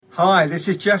Hi, this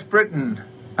is Jeff Britton,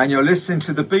 and you're listening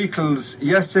to the Beatles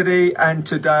Yesterday and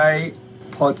Today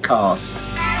podcast.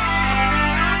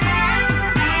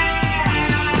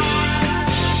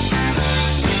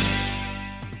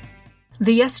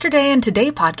 The Yesterday and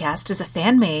Today podcast is a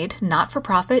fan-made,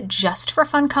 not-for-profit,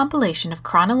 just-for-fun compilation of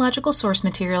chronological source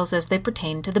materials as they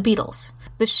pertain to the Beatles.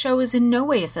 The show is in no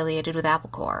way affiliated with Apple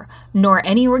Corps, nor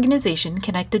any organization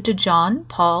connected to John,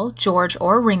 Paul, George,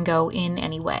 or Ringo in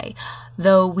any way,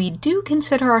 though we do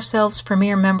consider ourselves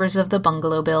premier members of the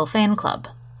Bungalow Bill fan club.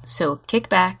 So kick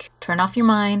back, turn off your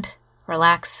mind,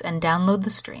 relax, and download the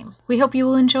stream. We hope you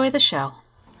will enjoy the show.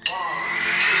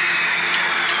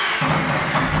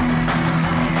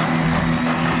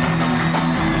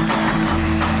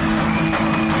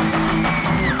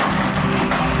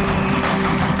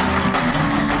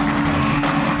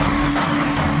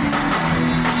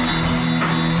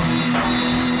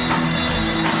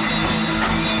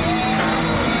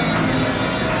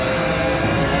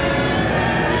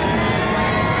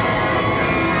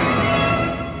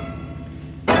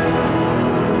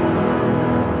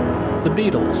 The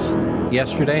Beatles,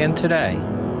 Yesterday and Today.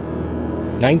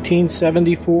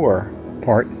 1974,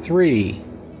 Part 3.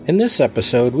 In this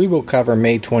episode, we will cover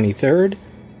May 23rd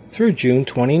through June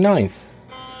 29th.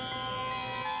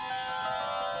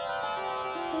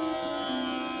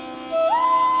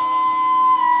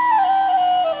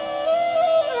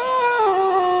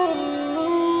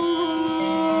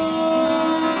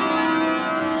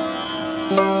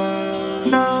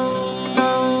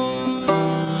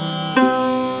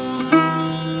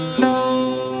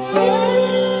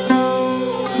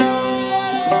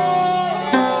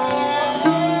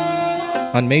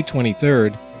 On May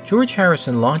 23rd, George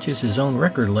Harrison launches his own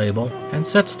record label and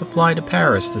sets to fly to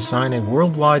Paris to sign a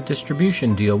worldwide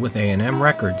distribution deal with A&M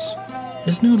Records.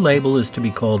 His new label is to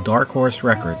be called Dark Horse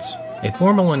Records. A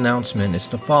formal announcement is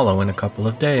to follow in a couple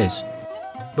of days.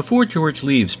 Before George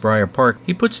leaves Friar Park,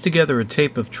 he puts together a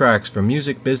tape of tracks for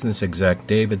music business exec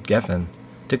David Geffen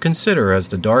to consider as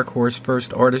the Dark Horse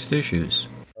first artist issues.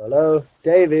 Hello,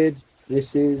 David.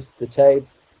 This is the tape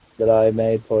that I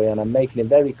made for you, and I'm making it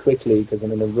very quickly because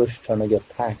I'm in a rush trying to get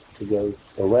packed to go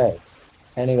away.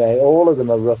 Anyway, all of them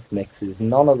are rough mixes.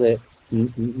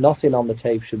 Nothing on the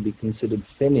tape should be considered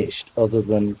finished other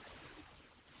than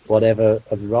whatever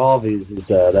of Ravi's is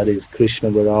there. That is,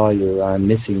 Krishna, Where Are You? I'm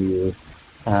Missing You.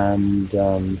 And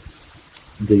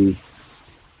the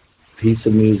piece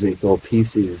of music or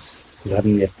pieces, because I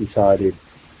haven't yet decided,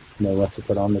 what to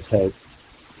put on the tape,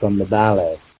 from the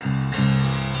ballet.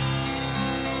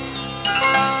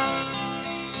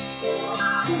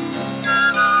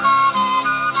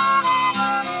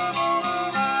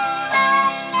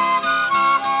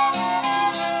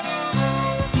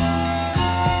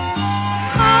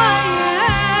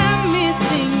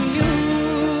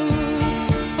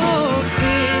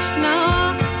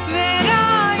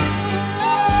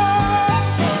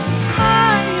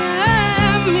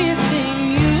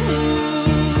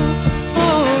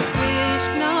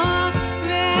 Krishna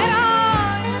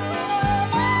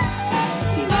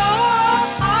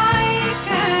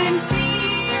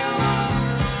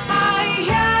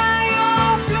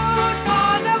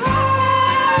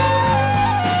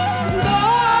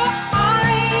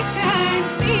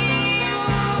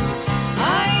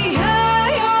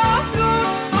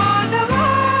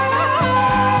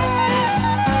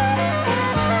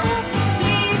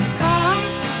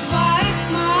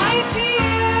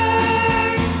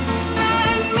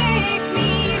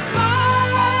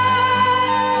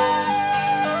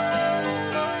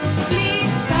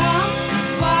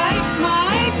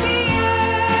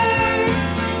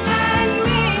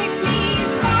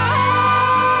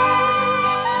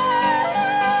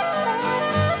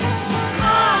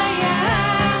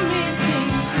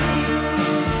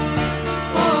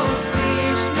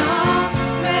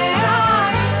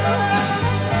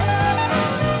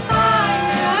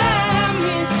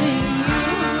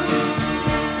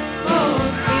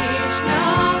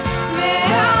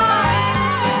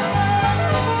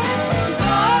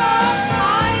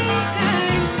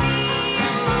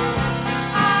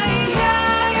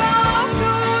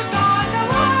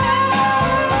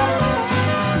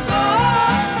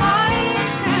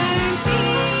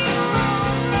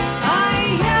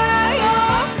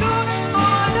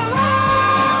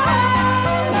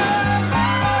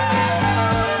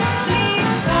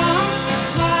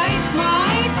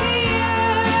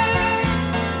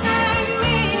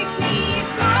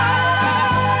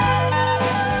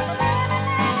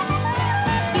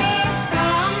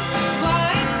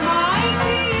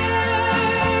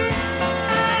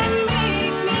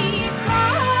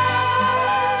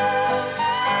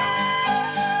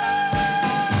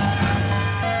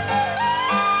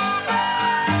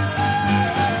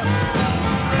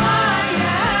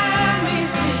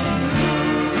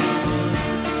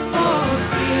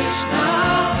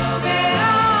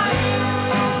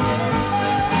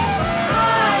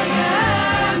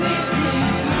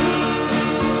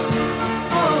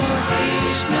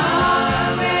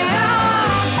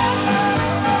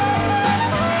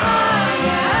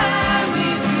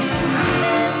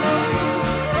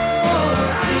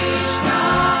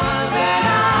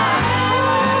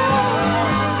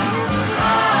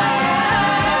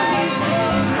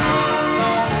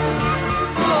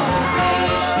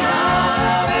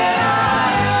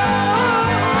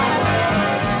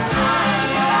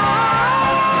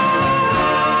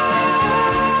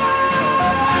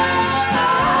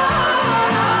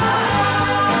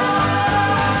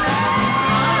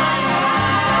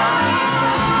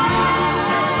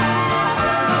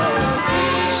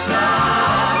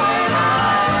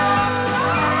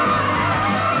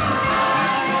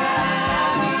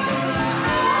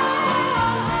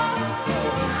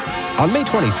On May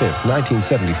 25th,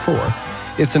 1974,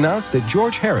 it's announced that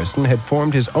George Harrison had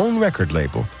formed his own record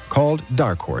label called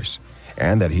Dark Horse,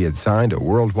 and that he had signed a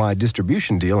worldwide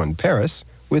distribution deal in Paris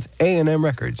with A&M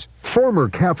Records. Former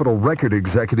Capitol record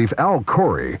executive Al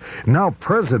Corey, now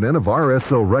president of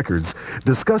RSO Records,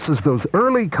 discusses those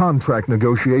early contract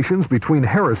negotiations between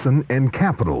Harrison and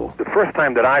Capitol. The first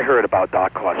time that I heard about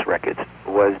Dark Horse Records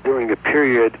was during the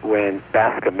period when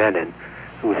Bhaskar Menon,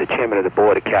 who was the chairman of the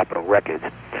board of Capitol Records,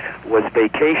 was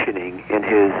vacationing in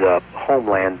his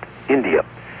homeland, India.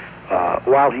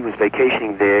 While he was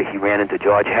vacationing there, he ran into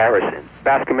George Harrison.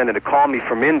 Bhaskar Menon had called me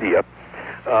from India,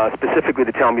 specifically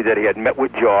to tell me that he had met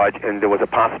with George and there was a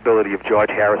possibility of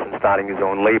George Harrison starting his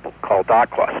own label called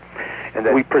Dark Horse. And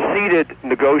that we proceeded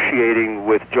negotiating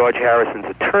with George Harrison's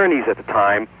attorneys at the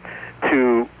time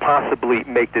to possibly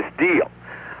make this deal.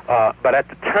 But at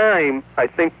the time, I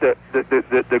think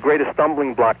the greatest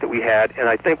stumbling block that we had, and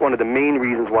I think one of the main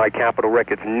reasons why Capitol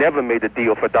Records never made a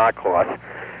deal for Dark Horse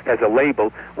as a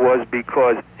label, was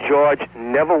because George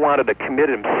never wanted to commit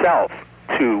himself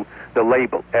to the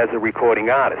label as a recording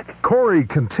artist. Corey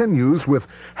continues with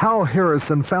how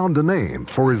Harrison found a name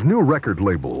for his new record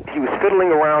label. He was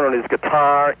fiddling around on his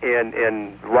guitar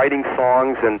and writing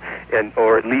songs and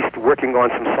or at least working on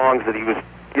some songs that he was,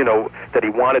 that he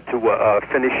wanted to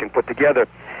finish and put together.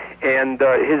 And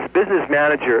his business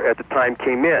manager at the time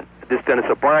came in, this Dennis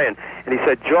O'Brien, and he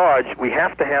said, "George, we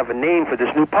have to have a name for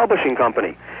this new publishing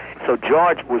company." So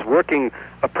George was working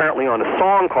apparently on a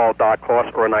song called Dark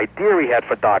Horse, or an idea he had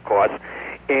for Dark Horse,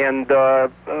 and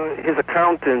his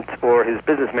accountant or his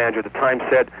business manager at the time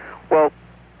said, "Well,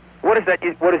 what is that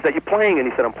you're playing?" And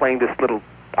he said, "I'm playing this little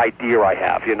idea I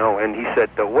have, And he said,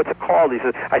 "What's it called?" He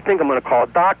said, "I think I'm going to call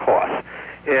it Dark Horse."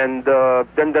 And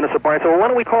then Dennis O'Brien said, "Well, why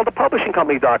don't we call the publishing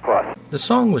company Dark Horse?" The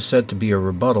song was said to be a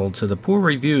rebuttal to the poor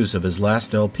reviews of his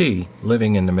last LP,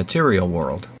 Living in the Material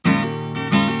World.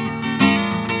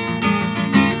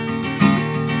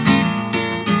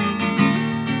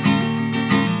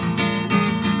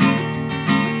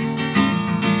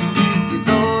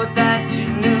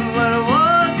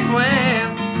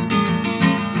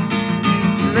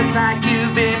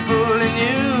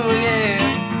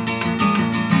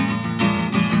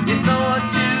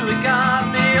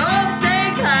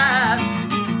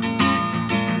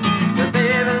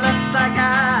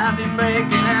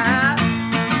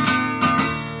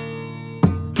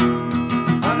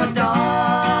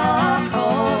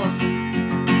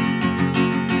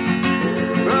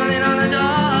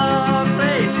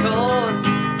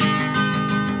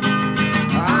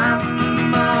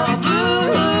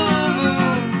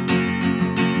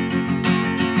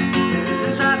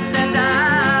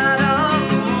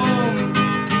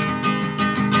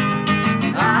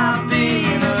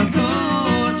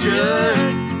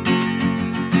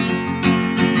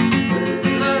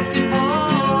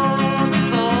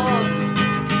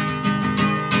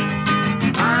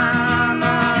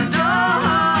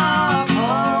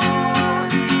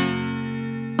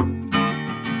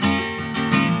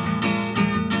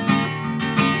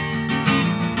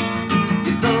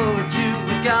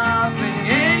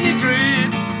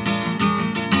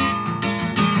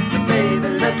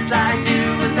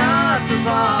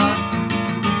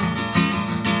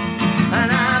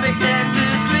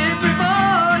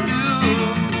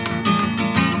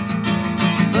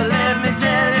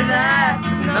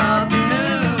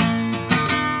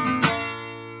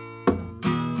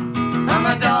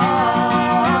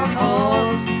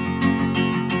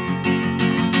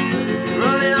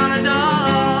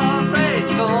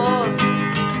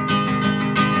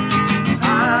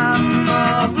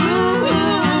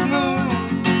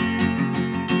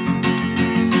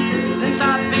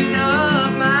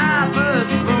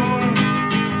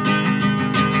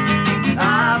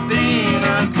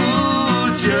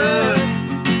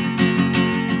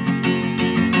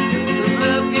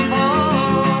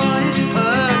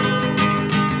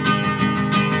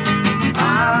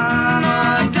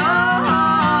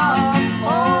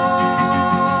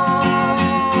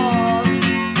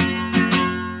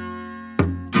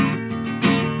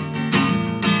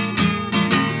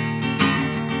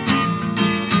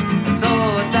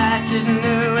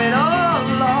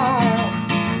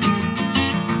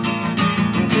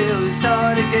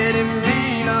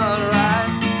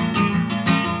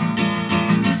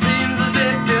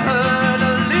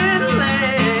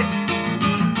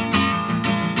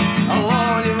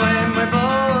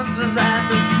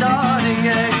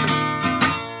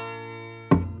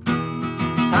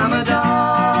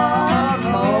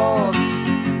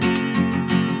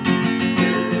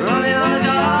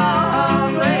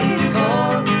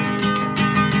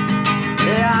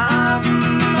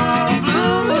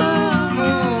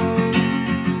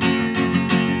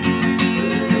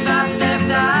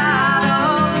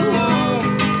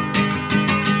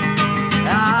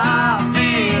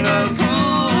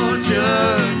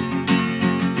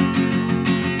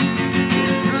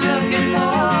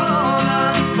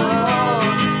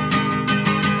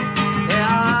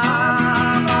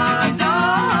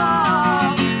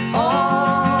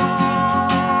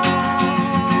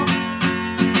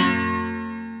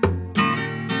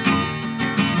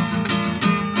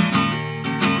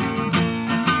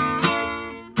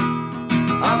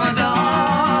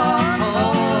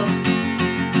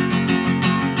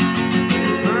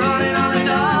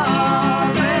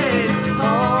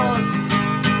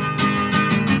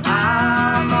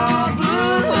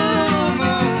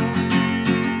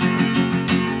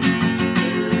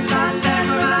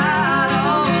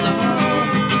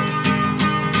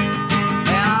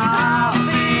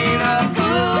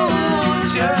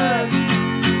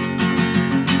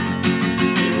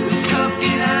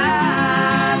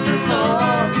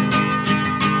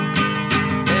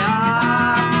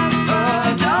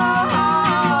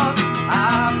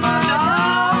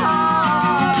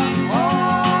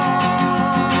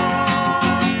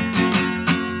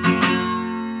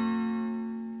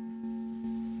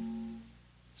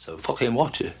 then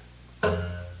watch it.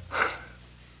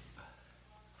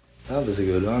 That was a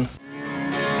good one.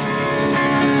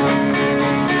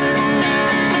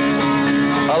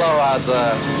 Hello out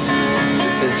there.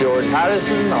 This is George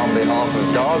Harrison on behalf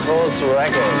of Dark Horse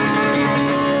Records.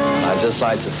 I'd just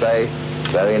like to say,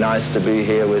 very nice to be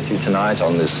here with you tonight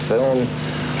on this film.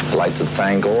 I'd like to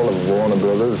thank all of Warner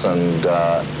Brothers and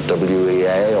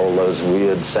WEA, all those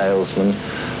weird salesmen,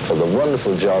 for the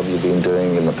wonderful job you've been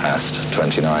doing in the past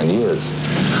 29 years.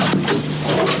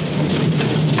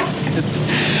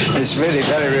 It's really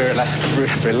very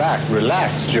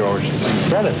relaxed, George. It's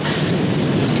incredible.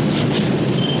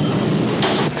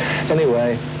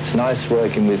 Anyway, it's nice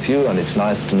working with you, and it's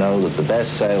nice to know that the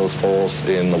best sales force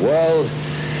in the world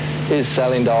is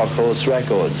selling Dark Horse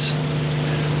Records.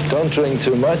 Don't drink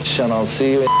too much, and I'll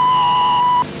see you in...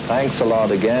 Thanks a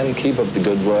lot again. Keep up the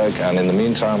good work, and in the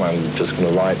meantime, I'm just going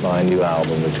to write my new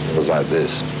album, which goes like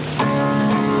this.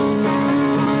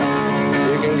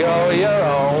 You can go your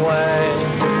own way.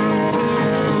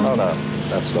 Oh, no,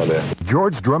 that's not it.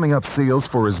 George drumming up sales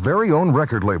for his very own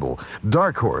record label,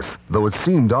 Dark Horse, though it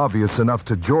seemed obvious enough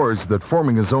to George that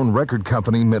forming his own record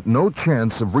company meant no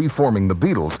chance of reforming the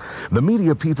Beatles, the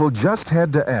media people just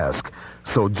had to ask.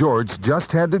 So George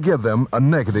just had to give them a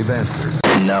negative answer.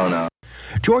 No.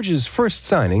 George's first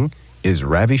signing is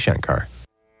Ravi Shankar.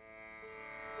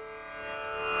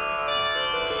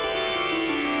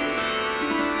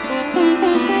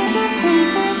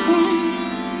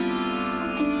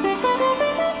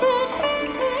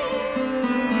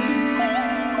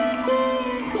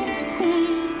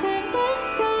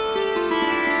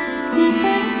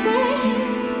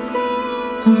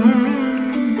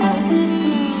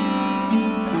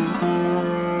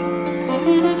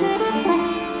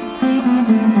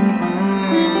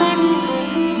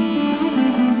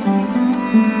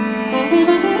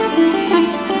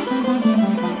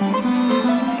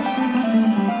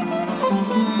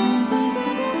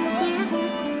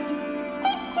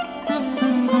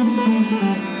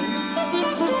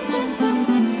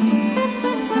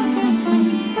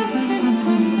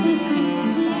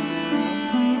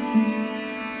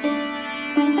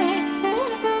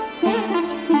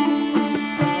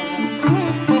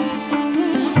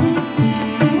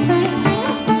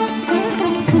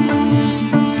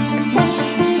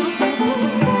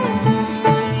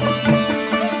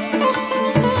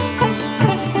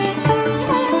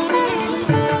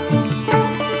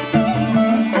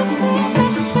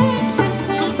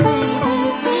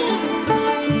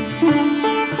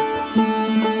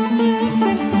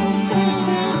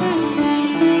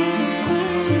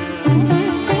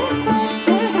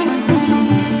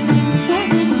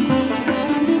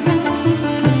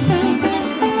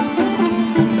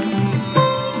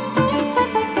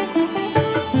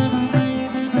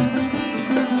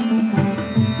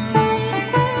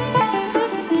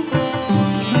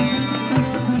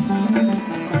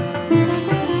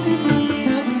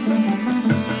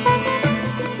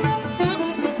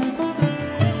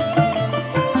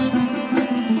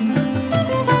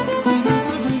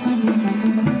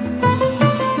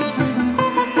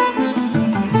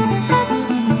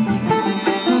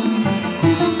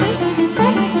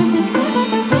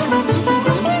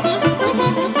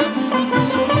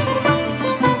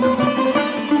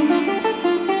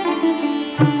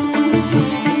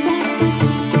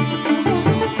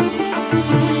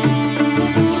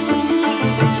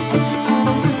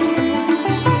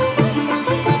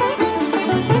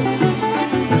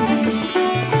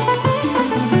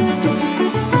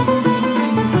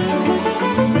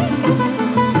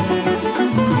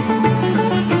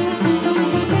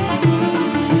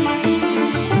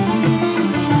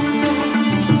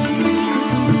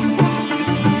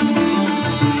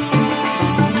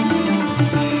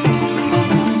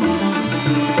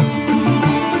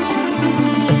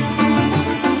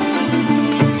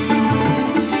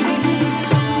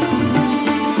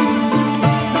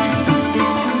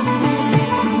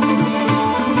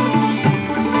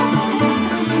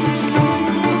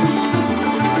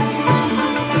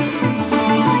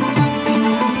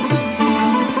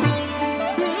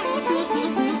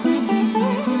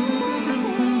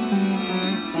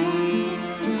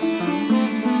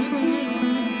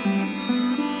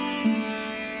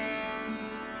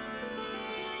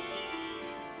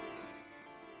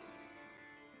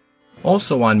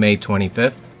 Also on May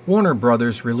 25th, Warner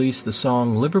Brothers released the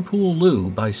song Liverpool Lou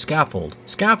by Scaffold.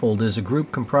 Scaffold is a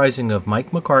group comprising of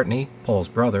Mike McCartney, Paul's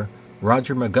brother,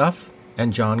 Roger McGuff,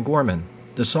 and John Gorman.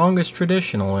 The song is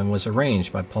traditional and was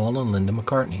arranged by Paul and Linda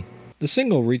McCartney. The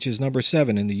single reaches number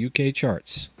 7 in the UK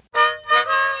charts.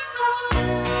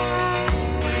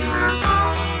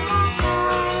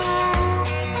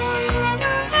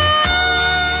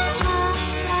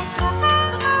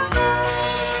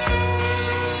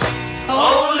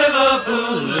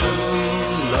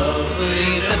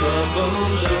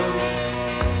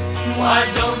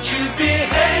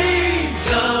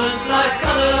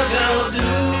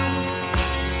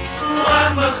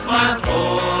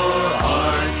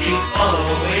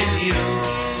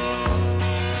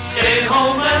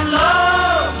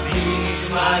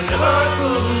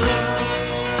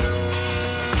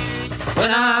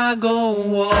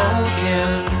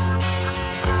 walking,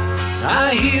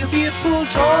 I hear people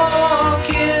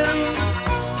talking,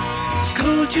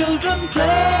 school children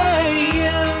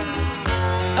playing.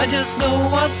 I just know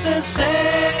what they're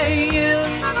saying.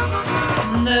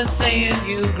 They're saying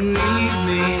you grieve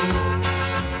me,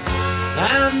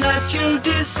 and that you'll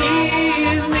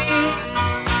deceive me.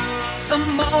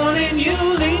 Some morning you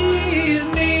leave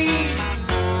me,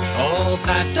 all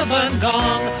packed up and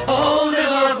gone. Oh,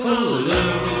 Liverpool,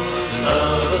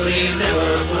 lovely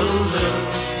Liverpool.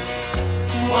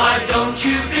 Why don't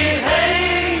you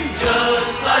behave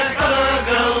just like other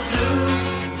girls do?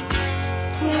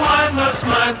 Why must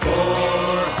my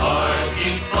poor heart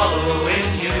keep following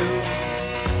you?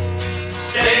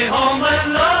 Stay home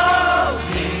and love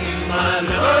me, my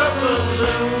Liverpool.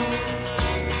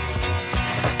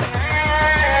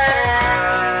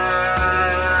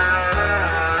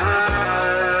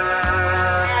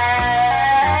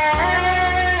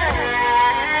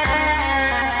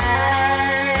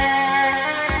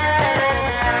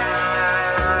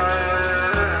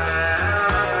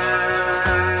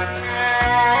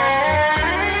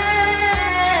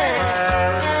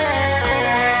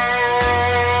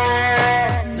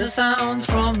 Sounds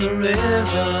from the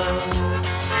river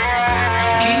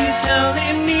keep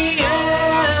telling me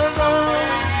ever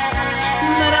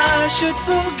that I should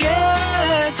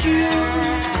forget you,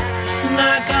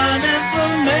 like I never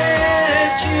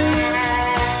met you.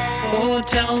 Oh,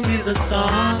 tell me the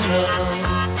song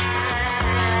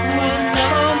was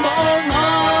never more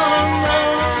long.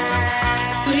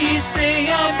 Please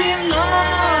say I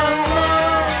belong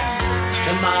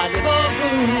to my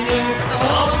Liverpool.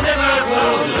 Oh,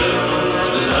 Liverpool.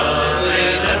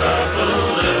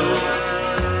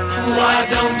 Why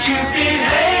don't you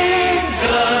behave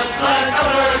just like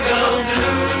other girls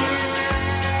do?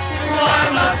 Why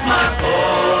must my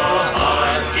poor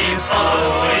heart keep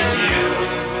following you?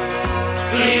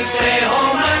 Please stay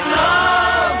home and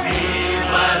love me,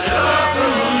 my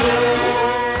Liverpool.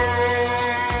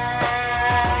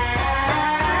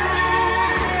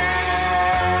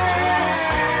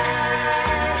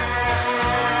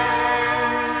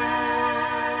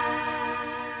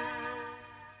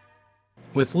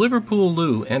 With Liverpool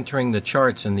Lou entering the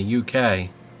charts in the UK,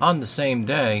 on the same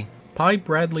day, Pied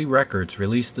Bradley Records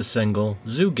released the single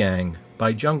Zoo Gang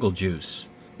by Jungle Juice.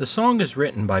 The song is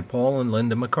written by Paul and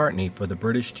Linda McCartney for the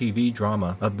British TV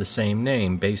drama of the same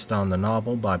name based on the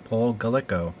novel by Paul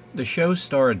Gallico. The show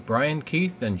starred Brian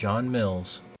Keith and John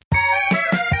Mills.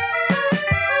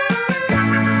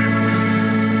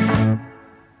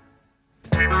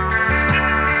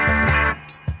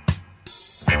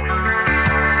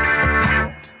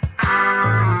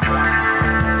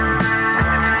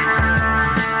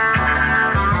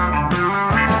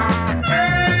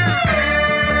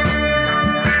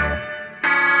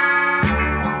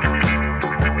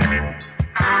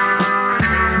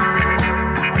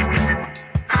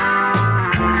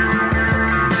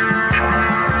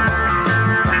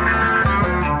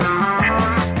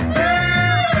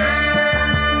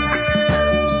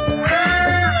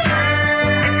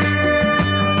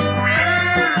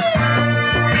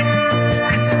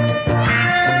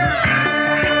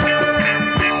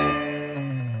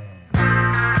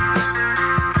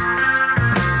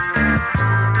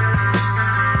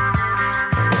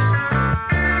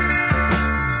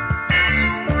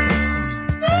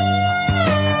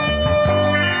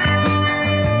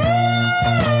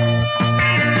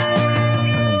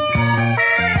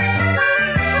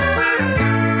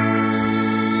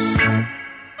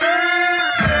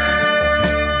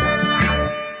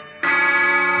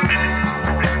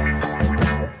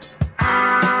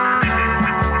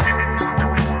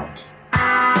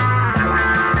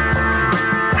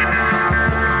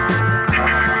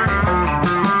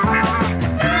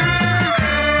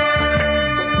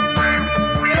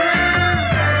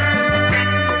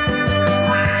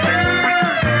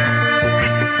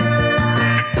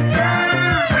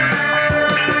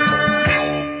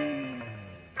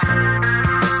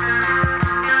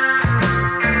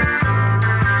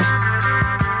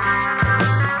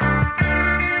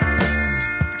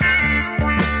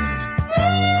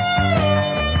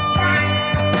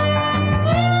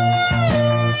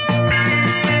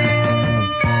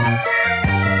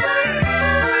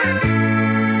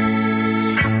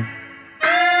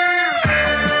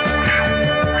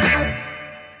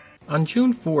 On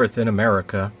June 4th in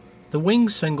America, the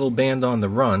Wings single Band on the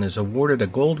Run is awarded a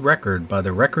gold record by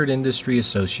the Record Industry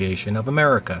Association of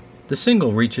America. The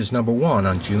single reaches number 1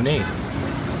 on June 8th.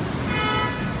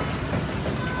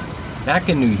 Back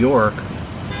in New York,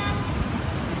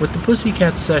 with the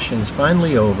Pussycat sessions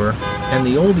finally over and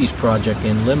the Oldies project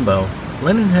in limbo,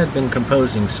 Lennon had been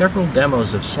composing several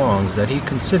demos of songs that he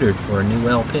considered for a new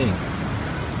LP.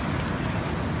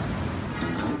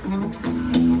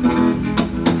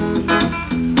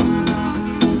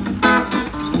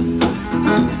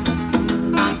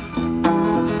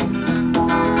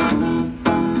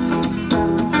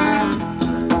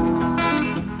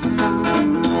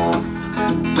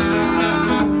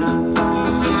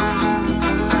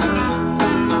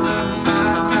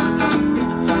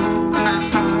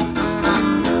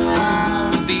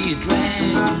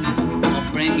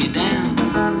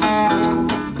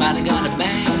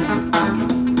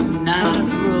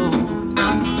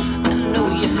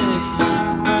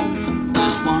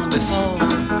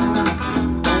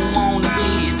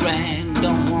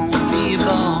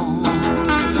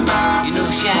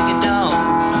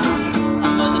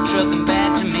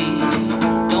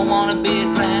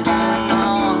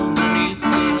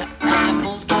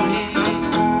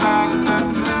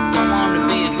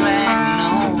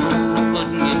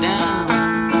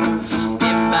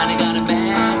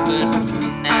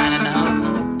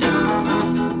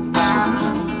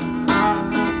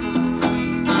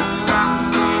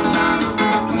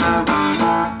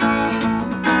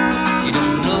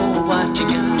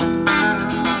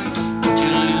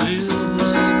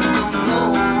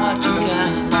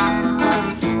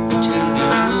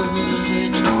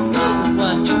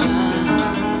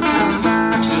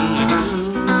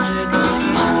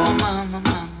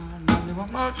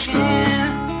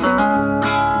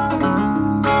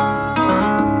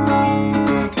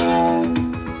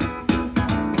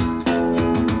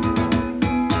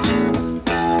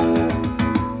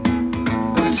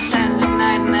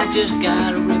 Just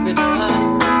gotta rip it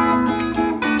up.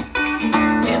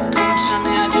 It comes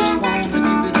Sunday, I just wanna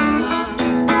keep it up.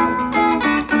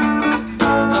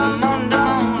 A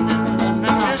Monday morning, I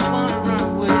just wanna run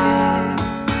away.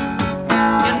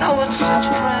 You know it's such a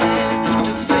drag just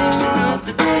to face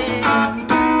another day.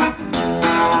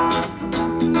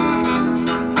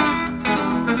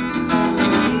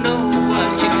 You know what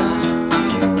you got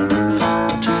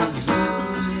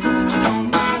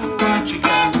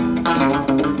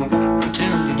till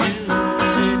you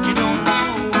lose it. You don't know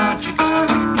what you got.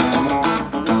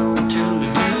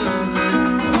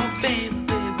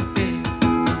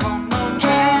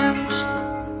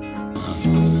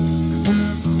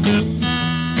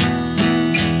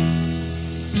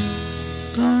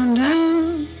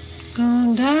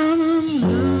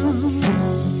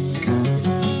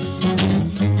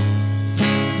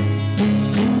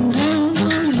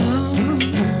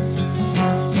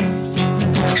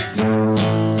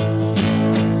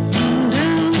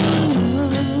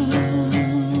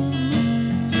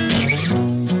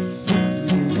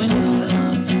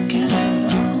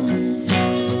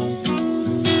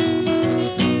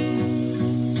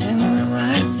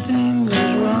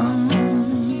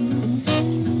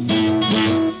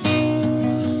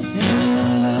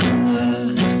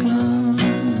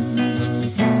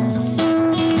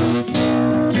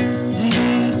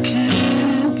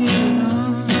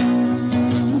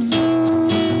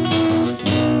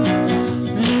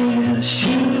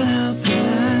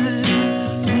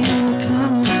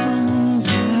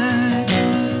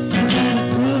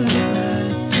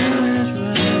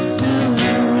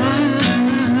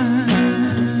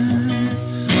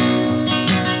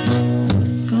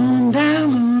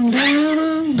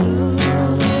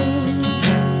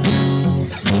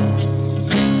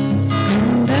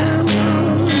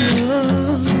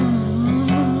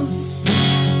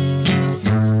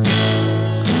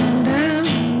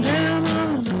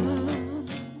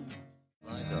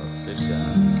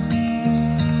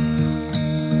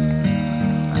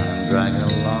 Dragging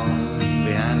along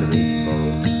behind the big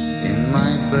boat in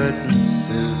my Burton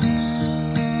suit.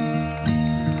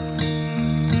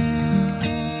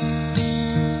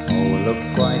 Oh, I look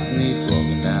quite neat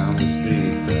walking down the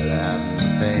street, but I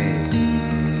haven't paid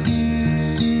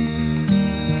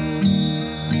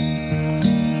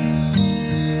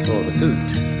for the coot.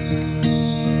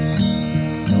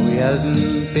 No, he hasn't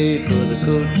paid for the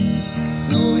coot.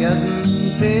 No, he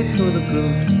hasn't paid for the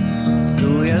coot.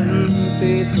 No, he hasn't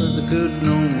paid for the coot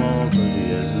no more, 'cause he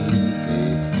hasn't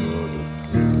paid for the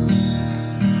coot.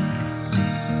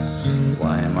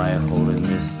 Why am I holding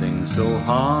this thing so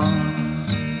hard?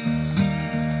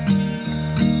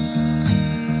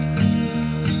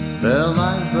 Fell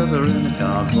my brother in a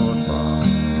cardboard box.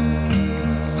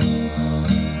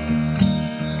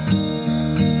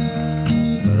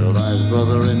 Fell my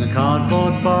brother in a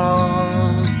cardboard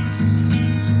box.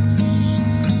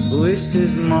 Wished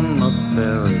his mum a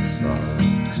pair of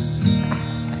socks.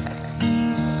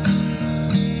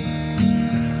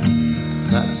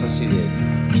 That's what she did.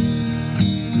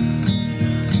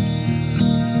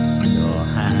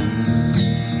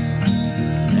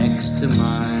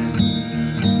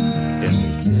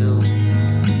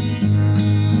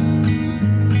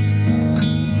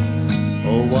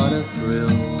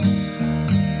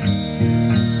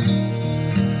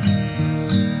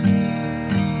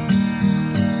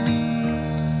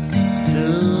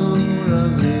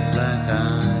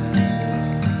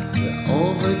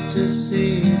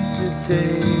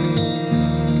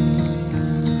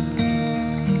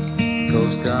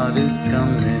 Coast Guard is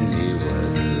coming, he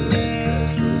wears a red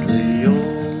dress with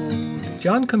the old.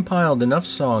 John compiled enough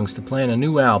songs to plan a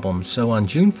new album, so on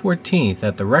June 14th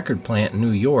at the record plant in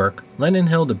New York, Lennon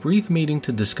held a brief meeting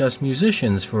to discuss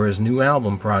musicians for his new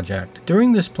album project.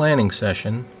 During this planning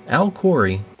session, Al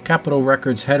Corey, Capitol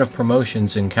Records head of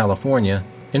promotions in California,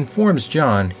 informs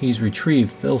John he's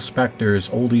retrieved Phil Spector's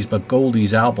Oldies But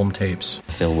Goldies album tapes.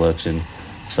 Phil works in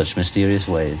such mysterious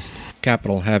ways.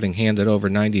 Capitol having handed over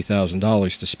 $90,000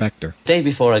 to Spector. The day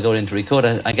before I go in to record,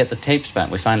 I get the tapes back.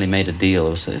 We finally made a deal.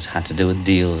 It had to do with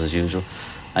deals as usual.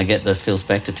 I get the Phil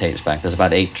Spector tapes back. There's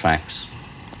about 8 tracks.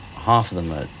 Half of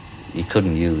them you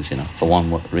couldn't use, for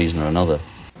one reason or another.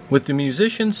 With the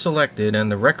musicians selected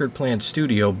and the record plant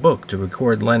studio booked to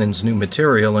record Lennon's new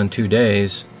material in 2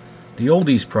 days, the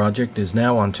Oldies project is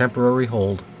now on temporary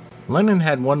hold. Lennon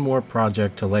had one more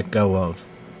project to let go of,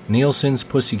 Nielsen's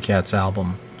Pussycats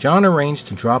album. John arranged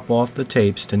to drop off the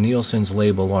tapes to Nielsen's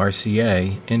label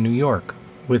RCA in New York.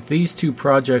 With these 2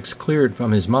 projects cleared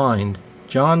from his mind,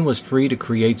 John was free to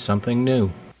create something new.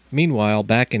 Meanwhile,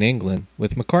 back in England,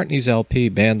 with McCartney's LP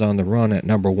Band on the Run at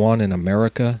number 1 in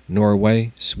America,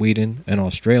 Norway, Sweden, and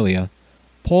Australia,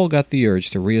 Paul got the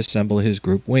urge to reassemble his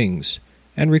group Wings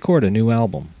and record a new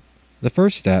album. The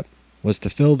first step was to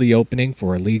fill the opening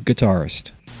for a lead guitarist.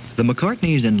 The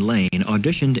McCartneys and Lane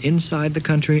auditioned inside the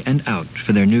country and out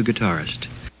for their new guitarist.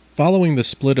 Following the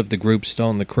split of the group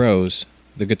Stone the Crows,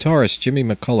 the guitarist Jimmy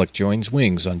McCulloch joins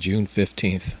Wings on June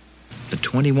 15th. The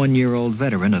 21-year-old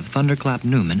veteran of Thunderclap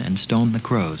Newman and Stone the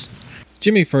Crows.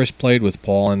 Jimmy first played with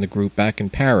Paul and the group back in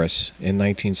Paris in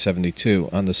 1972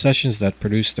 on the sessions that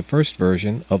produced the first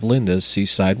version of Linda's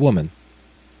Seaside Woman.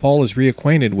 Paul is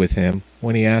reacquainted with him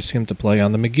when he asks him to play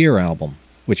on the McGear album,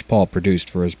 which Paul produced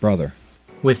for his brother.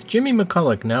 With Jimmy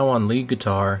McCulloch now on lead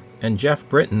guitar and Jeff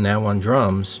Britton now on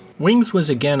drums, Wings was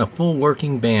again a full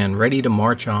working band ready to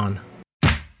march on.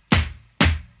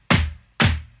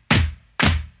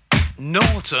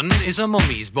 Norton is a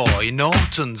mummy's boy.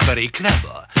 Norton's very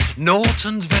clever.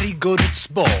 Norton's very good at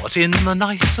sport in the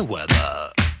nicer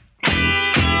weather.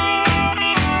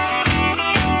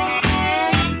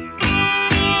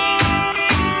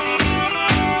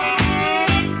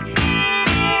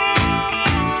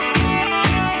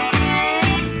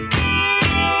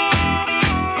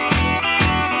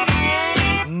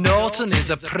 Norton is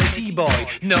a pretty boy.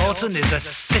 Norton is a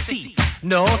sissy.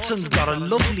 Norton's got a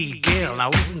lovely girl. Now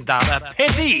isn't that a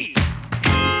pity?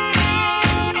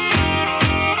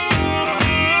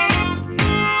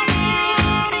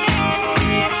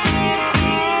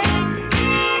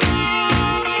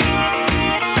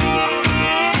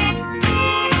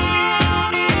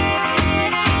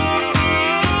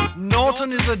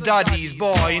 Norton is a daddy's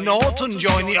boy. Norton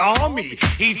joined the army.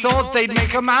 He thought they'd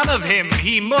make a man of him.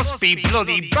 He must be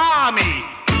bloody balmy.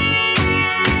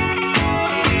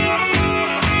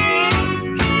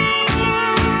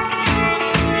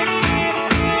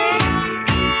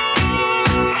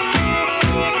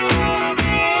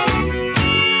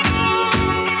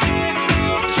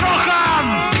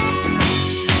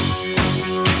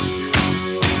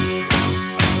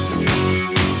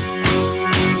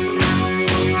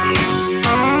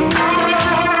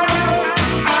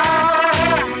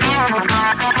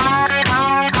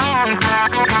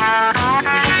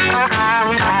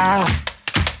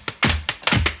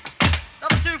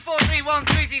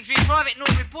 Private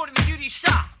Norton reporting the duty,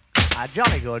 sir.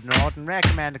 Jolly good, Norton.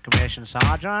 Recommend the commission,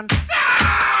 Sergeant.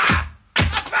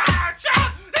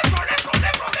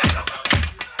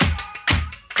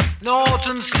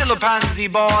 Norton's still a pansy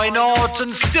boy.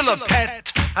 Norton's still a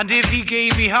pet. And if he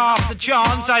gave me half the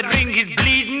chance, I'd wring his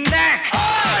bleeding neck.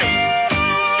 Aye!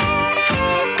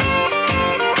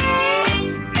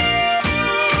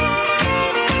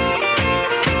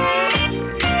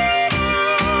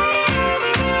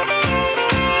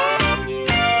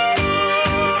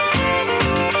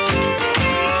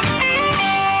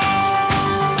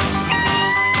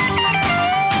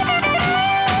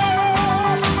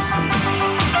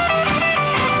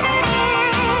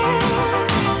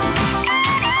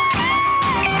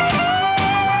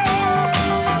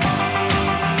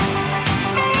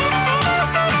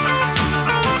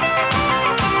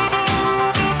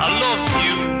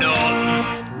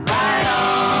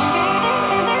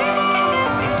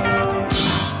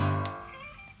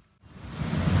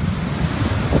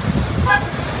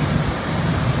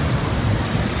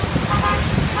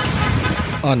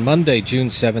 On Monday, June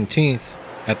 17th,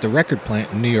 at the record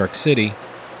plant in New York City,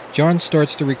 John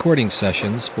starts the recording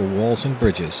sessions for Walls and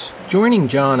Bridges. Joining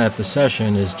John at the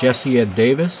session is Jesse Ed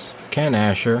Davis, Ken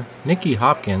Asher, Nicky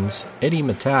Hopkins, Eddie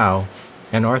Matau,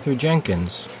 and Arthur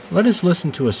Jenkins. Let us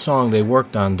listen to a song they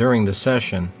worked on during the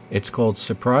session. It's called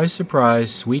Surprise,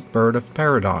 Surprise, Sweet Bird of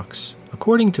Paradox.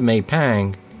 According to May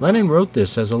Pang, Lennon wrote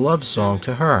this as a love song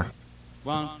to her.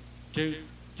 1, 2,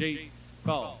 3,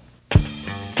 4.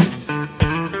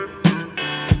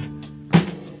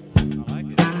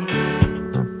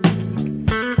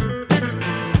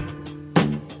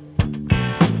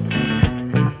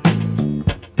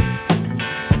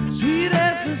 Sweet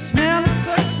as the smell of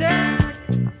success,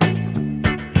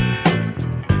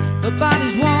 her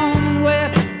body's warm and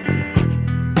wet.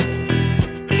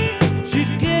 She's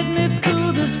getting me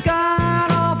through the sky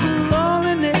off of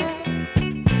loneliness.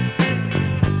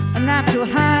 A natural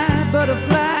high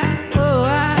butterfly. Oh,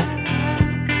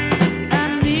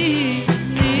 I need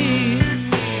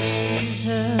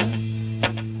her.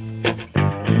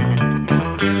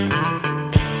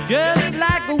 Just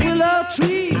like a willow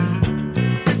tree,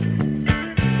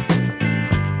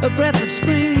 a breath of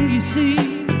spring, you see.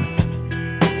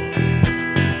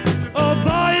 Oh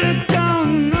boy, you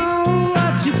don't know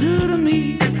what you do to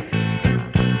me.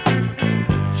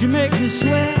 You make me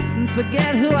sweat and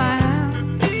forget who I am.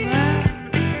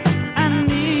 I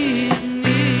need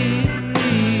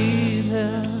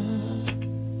her.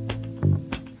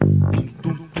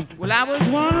 Well, I was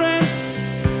wondering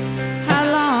how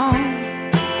long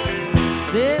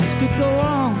this could go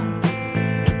on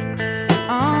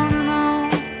and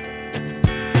on.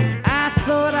 I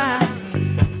thought I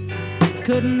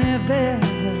could never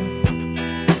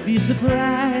be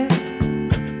surprised,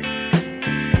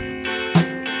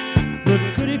 but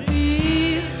could it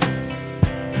be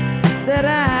that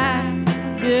I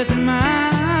get my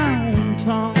own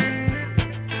tongue?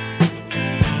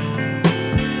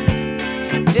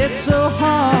 It's so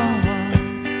hard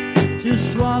to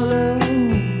swallow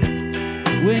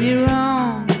when you're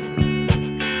wrong.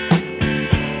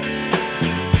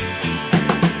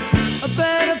 A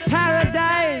bird of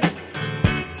paradise,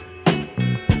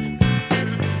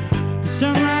 the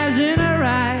sunrise in her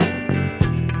eyes.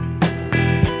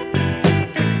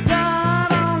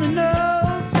 God only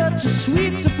knows, such a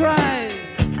sweet surprise.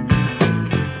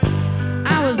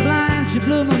 I was blind, she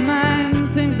blew my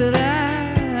mind, think that I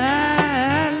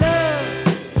love,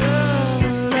 love,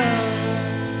 love.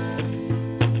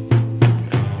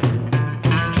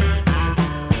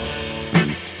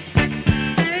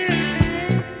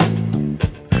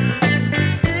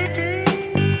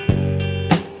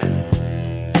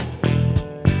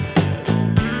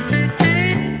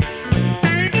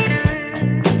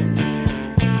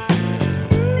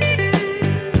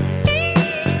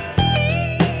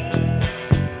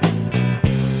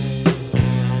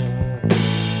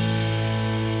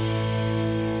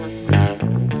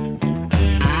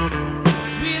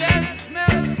 Sweet as the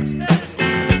smell of success,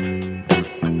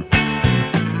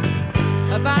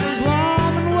 her body's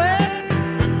warm and wet.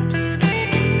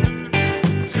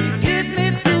 She get me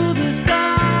through this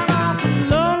god awful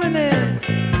loneliness.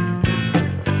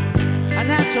 A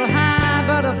natural high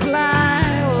butterfly.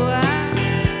 Oh,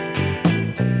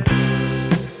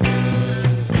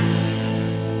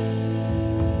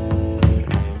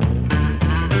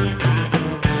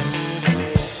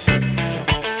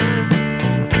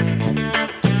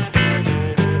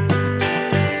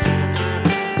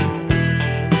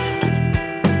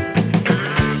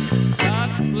 God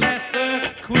bless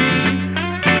the Queen.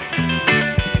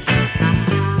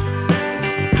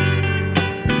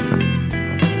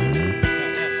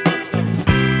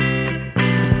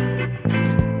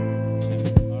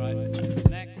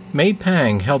 May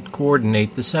Pang helped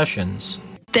coordinate the sessions.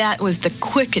 That was the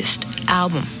quickest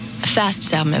album,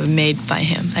 fastest album ever made by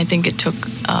him. I think it took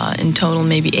in total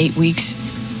maybe 8 weeks,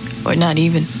 or not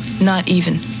even,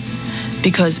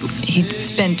 because he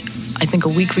spent, I think, a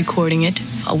week recording it,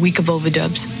 a week of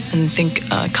overdubs, and I think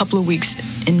a couple of weeks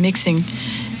in mixing.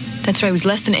 That's right, it was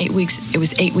less than 8 weeks. It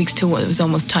was 8 weeks till it was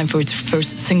almost time for its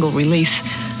first single release,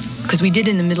 because we did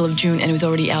it in the middle of June and it was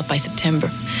already out by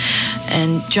September.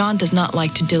 And John does not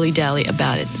like to dilly-dally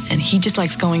about it, and he just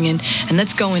likes going in, and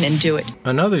let's go in and do it.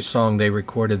 Another song they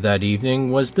recorded that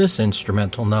evening was this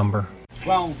instrumental number.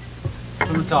 1,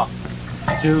 from the top.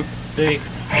 2, 3.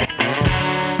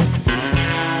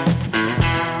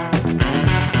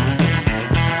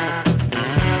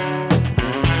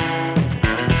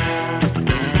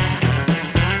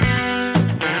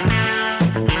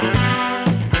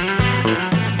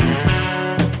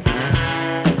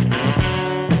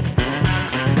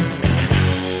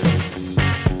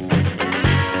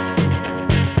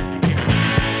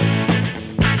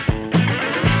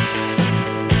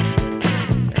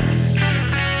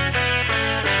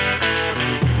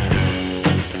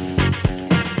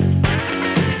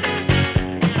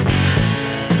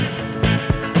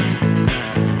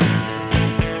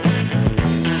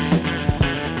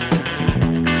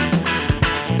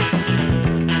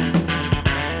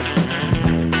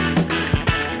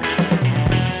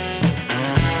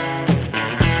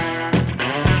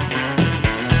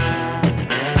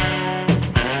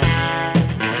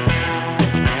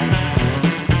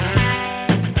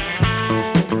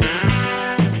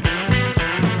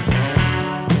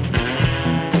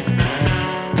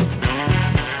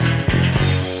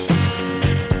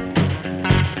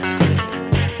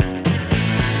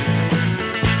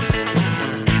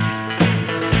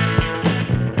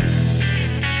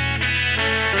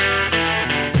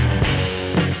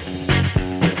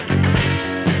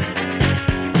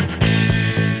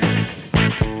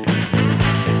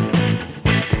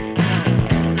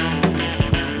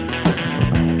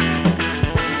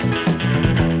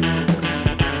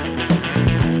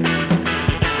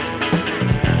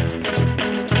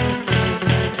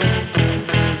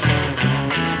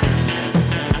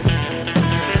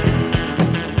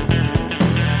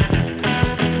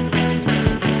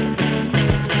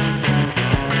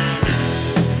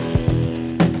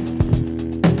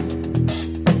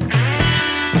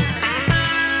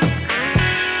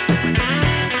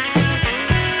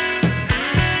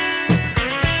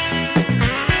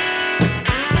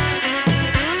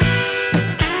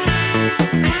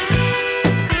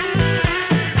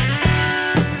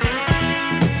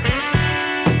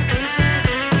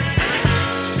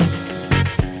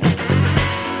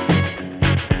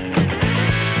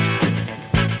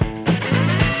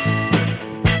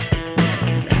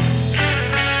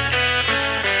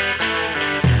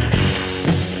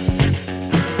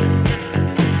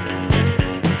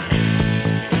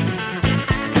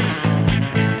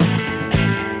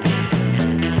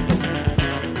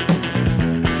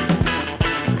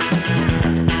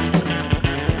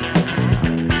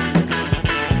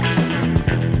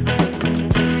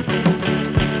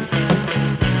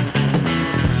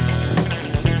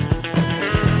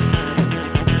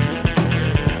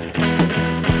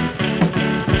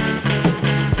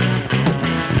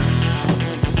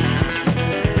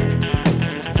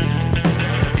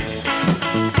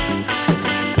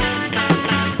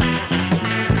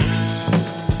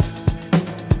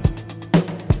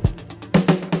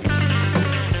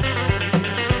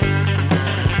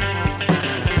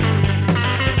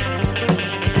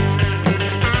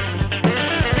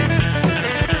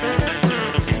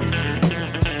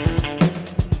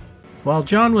 While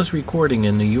John was recording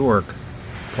in New York,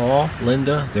 Paul,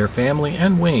 Linda, their family,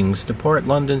 and Wings depart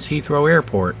London's Heathrow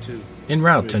Airport en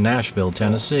route to Nashville,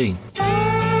 Tennessee.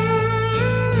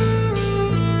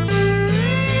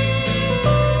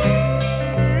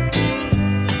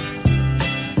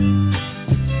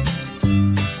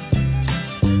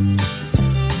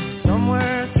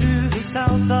 Somewhere to the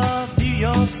south of New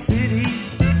York City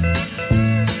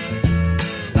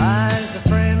lies the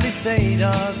friendly state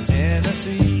of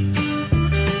Tennessee.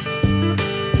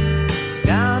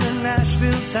 Down in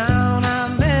Nashville town I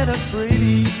met a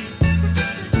pretty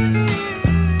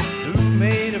who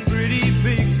made a pretty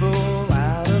big fool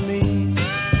out of me.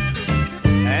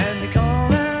 And they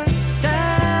call her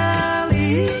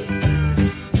Sally,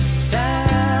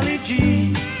 Sally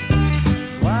G.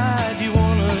 Why do you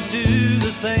wanna do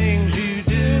the things you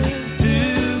do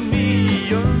to me?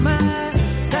 You're my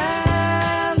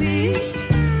Sally,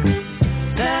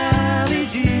 Sally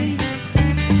G.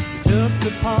 You took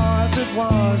the part that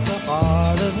was the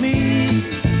heart of me,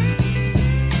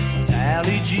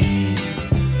 Sally G.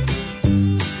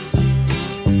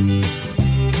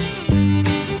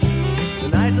 The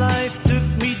nightlife took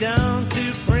me down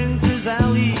to Prince's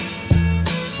Alley,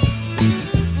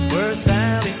 where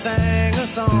Sally sang a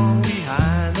song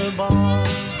behind the bar.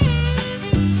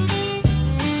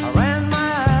 I ran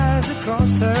my eyes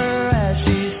across her as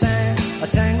she sang a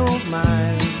tangled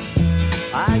mind.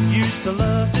 I used to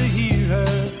love to hear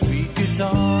her sweet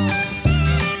guitar.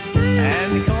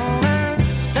 And they call her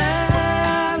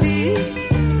Sally,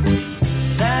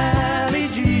 Sally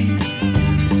G.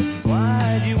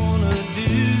 Why do you wanna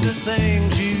do the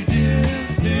things you do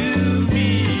to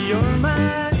me? You're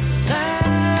my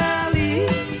Sally,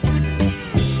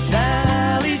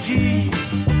 Sally G. You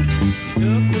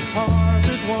took the part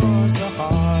that was the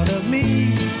heart of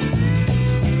me,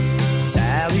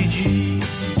 Sally G.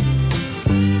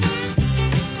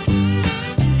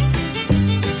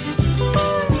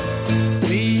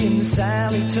 Me and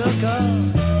Sally took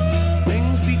up,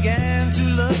 things began to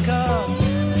look up.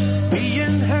 Me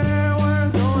and her were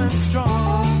going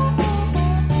strong.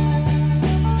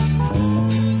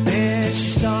 Then she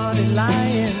started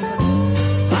lying.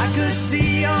 I could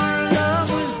see our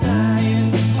love was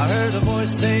dying. I heard a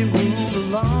voice say, move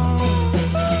along,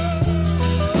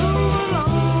 move along.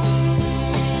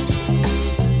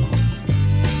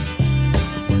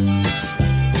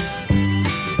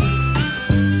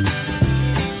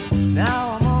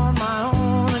 Now I'm on my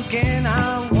own again.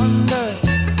 I wonder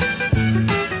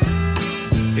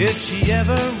if she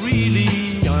ever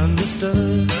really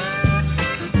understood.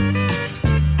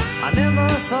 I never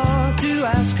thought to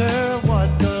ask her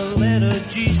what the letter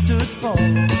G stood for,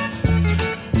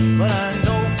 but I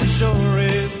know for sure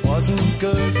it wasn't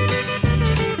good.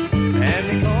 And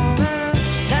they call her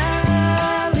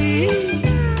Sally,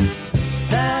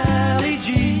 Sally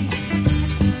G.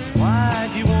 Why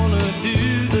do you wanna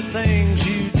do the things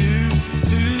you do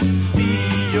to me?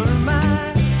 You're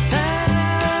my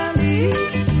Sally,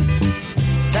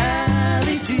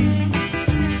 Sally G.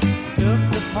 Took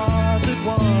the part that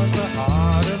was the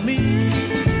heart of me,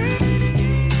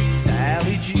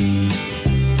 Sally G.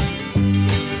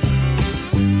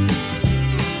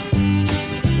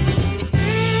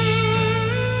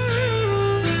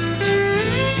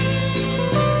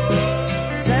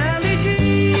 Sally G.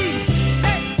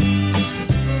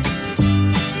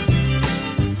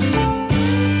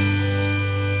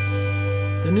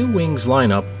 The new Wings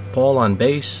lineup, Paul on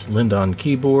bass, Linda on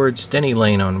keyboards, Denny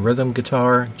Lane on rhythm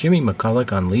guitar, Jimmy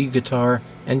McCulloch on lead guitar,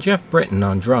 and Jeff Britton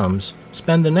on drums,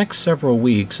 spend the next several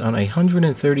weeks on a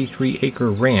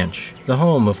 133-acre ranch, the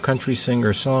home of country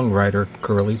singer-songwriter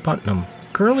Curly Putnam.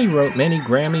 Curly wrote many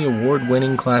Grammy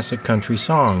Award-winning classic country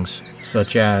songs,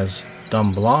 such as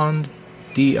Dumb Blonde,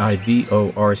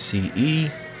 Divorce,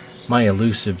 My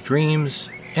Elusive Dreams,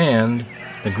 and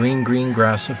The Green Green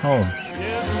Grass of Home.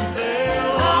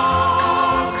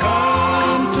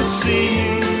 To see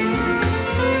in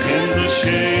the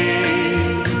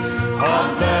shade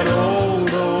of that old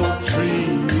oak tree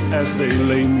as they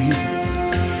lay me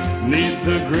neath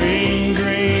the green,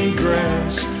 green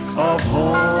grass of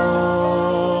home.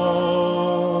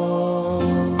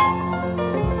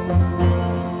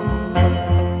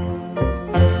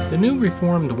 The new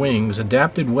reformed Wings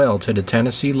adapted well to the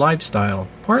Tennessee lifestyle,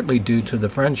 partly due to the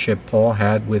friendship Paul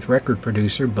had with record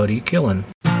producer Buddy Killen.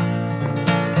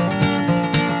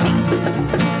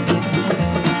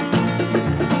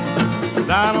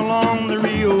 Down along the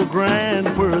Rio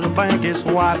Grande, where the bank is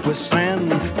white with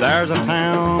sand, there's a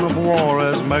town of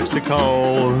Juarez,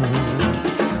 Mexico.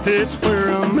 It's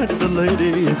where I met the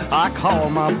lady I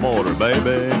call my border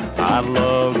baby. I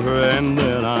loved her and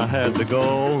then I had to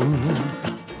go.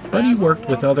 Buddy worked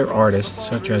with other artists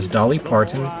such as Dolly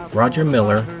Parton, Roger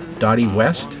Miller, Dottie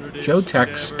West, Joe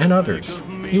Tex, and others.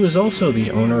 He was also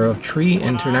the owner of Tree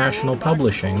International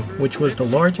Publishing, which was the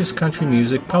largest country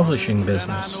music publishing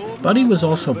business. Buddy was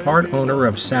also part owner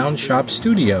of Sound Shop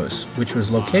Studios, which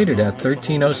was located at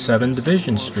 1307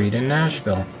 Division Street in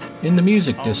Nashville, in the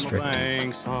Music District.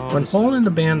 When Paul and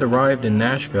the band arrived in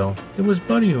Nashville, it was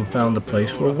Buddy who found the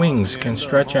place where wings can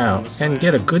stretch out and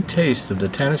get a good taste of the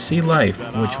Tennessee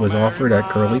life, which was offered at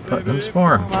Curly Putnam's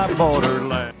farm.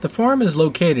 The farm is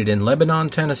located in Lebanon,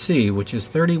 Tennessee, which is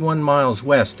 31 miles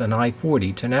west on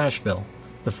I-40 to Nashville.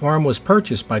 The farm was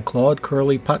purchased by Claude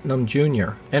Curly Putnam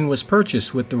Jr. and was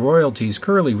purchased with the royalties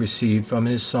Curly received from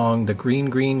his song The Green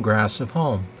Green Grass of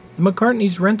Home. The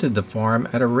McCartneys rented the farm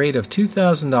at a rate of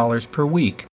 $2,000 per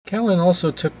week. Kellen also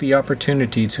took the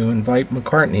opportunity to invite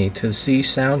McCartney to see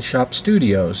Sound Shop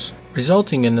Studios,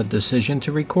 resulting in the decision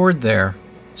to record there.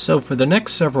 So for the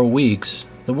next several weeks,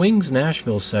 the Wings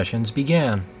Nashville sessions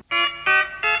began.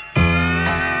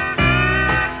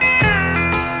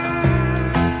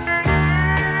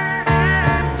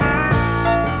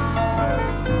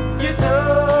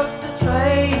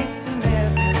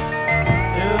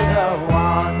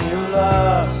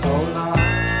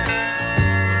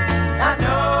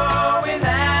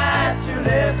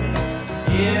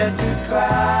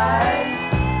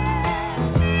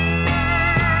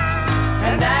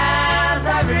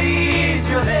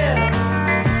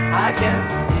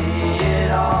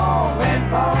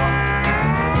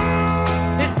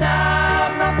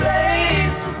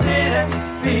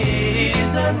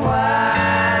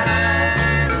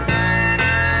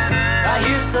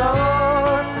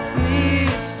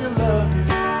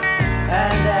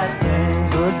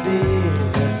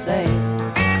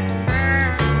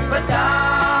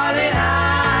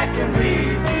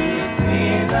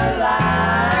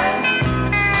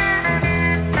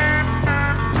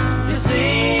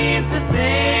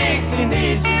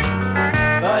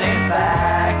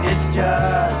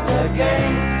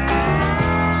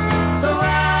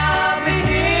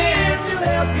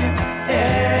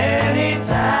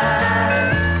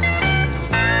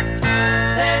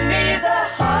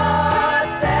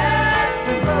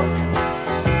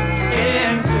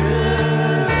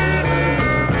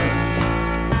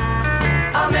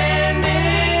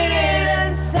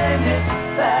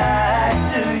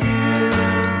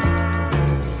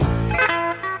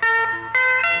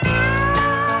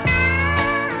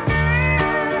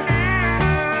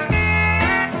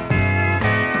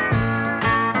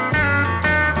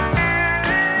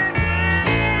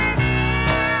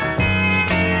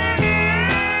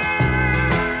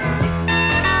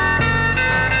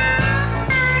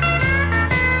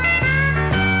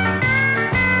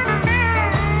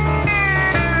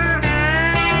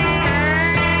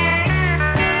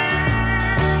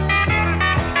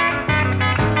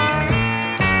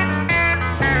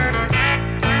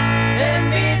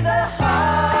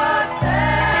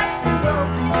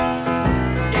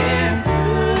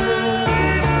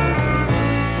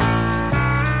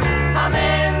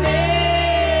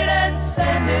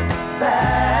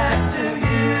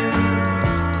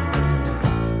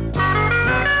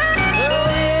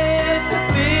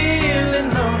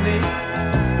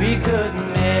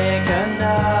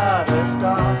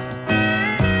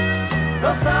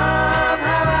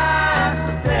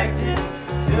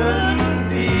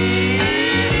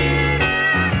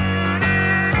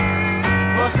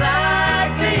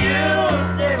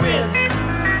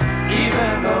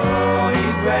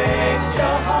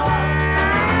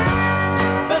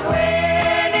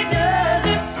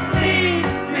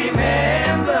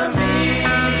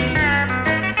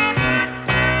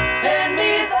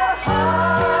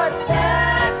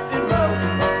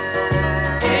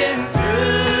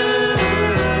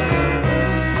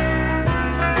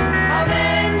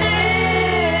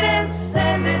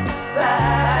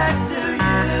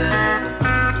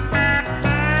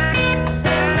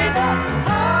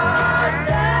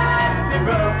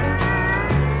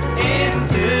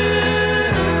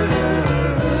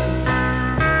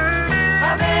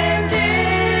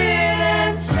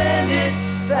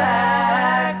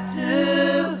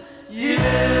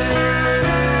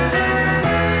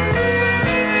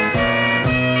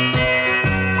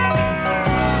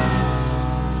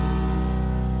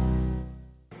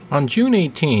 On June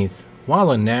 18th,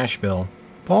 while in Nashville,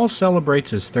 Paul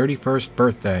celebrates his 31st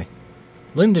birthday.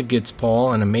 Linda gets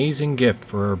Paul an amazing gift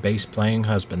for her bass-playing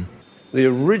husband. The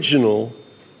original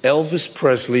Elvis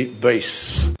Presley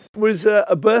bass. It was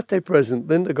a birthday present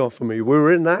Linda got for me. We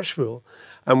were in Nashville,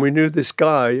 And we knew this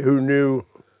guy who knew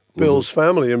Bill's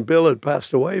family, and Bill had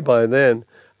passed away by then,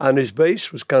 and his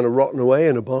bass was kind of rotting away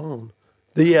in a barn.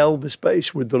 The Elvis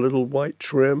bass with the little white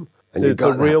trim, And the you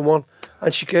got real one.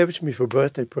 And she gave it to me for a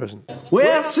birthday present.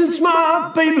 Well, since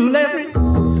my baby left me,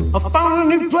 I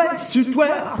found a new place to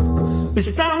dwell.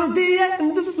 It's down at the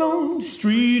end of Lonely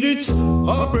Street. It's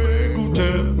Heartbreak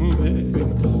Hotel.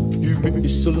 You've been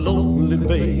so lonely,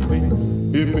 baby.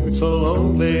 You've been so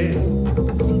lonely.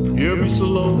 You've been so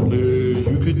lonely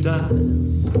you could die.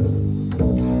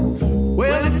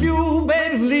 Well, if your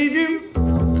baby leave you,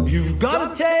 you've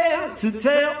got a tale to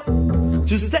tell.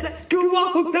 Just take a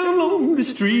walk down Lonely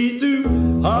Street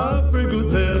to Heartbreak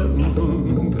Hotel.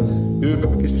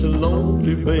 You'd be so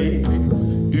lonely, baby.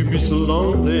 You'd be so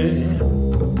lonely.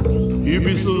 You'd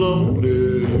be so lonely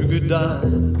you could die.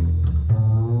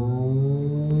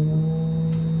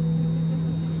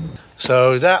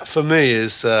 So that, for me,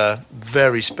 is a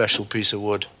very special piece of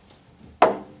wood.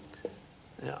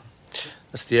 Yeah.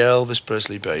 That's the Elvis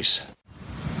Presley bass.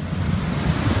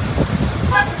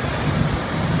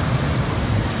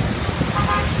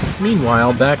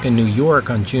 Meanwhile, back in New York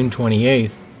on June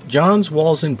 28th, John's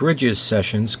Walls and Bridges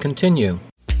sessions continue.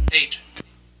 8.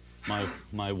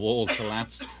 My wall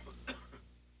collapsed.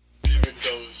 There it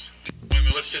goes. Wait a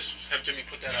minute, let's just have Jimmy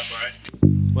put that up, all right?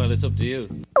 Well, it's up to you.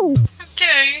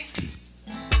 Okay.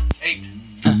 8.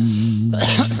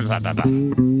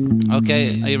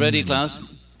 Okay, are you ready, Klaus?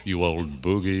 You old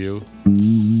boogie, you.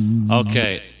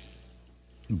 Okay.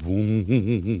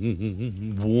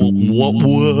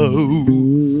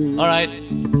 All right.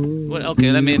 Well,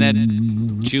 okay, let me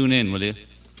tune in, will you?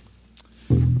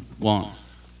 1,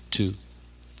 2,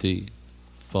 3,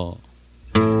 4.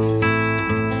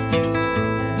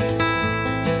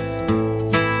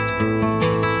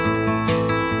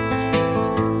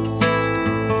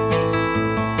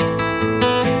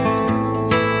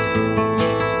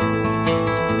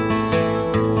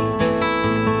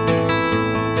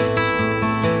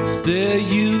 There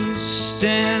you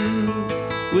stand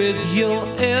with your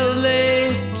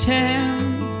LA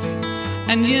tan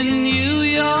and your New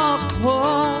York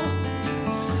walk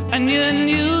and your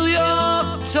New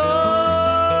York talk.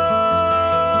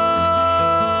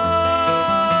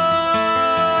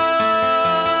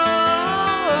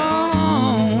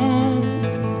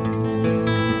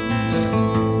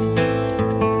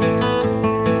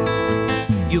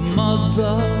 Your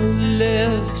mother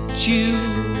left you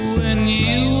when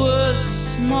you were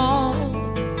small,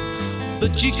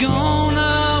 but you're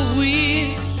gonna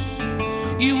wish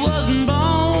you wasn't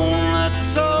born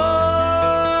at all.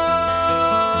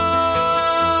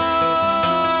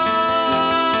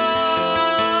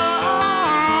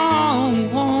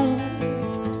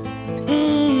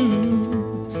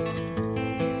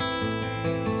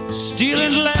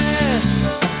 Stealing glass,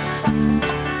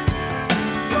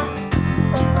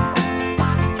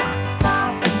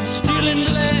 stealing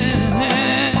glass.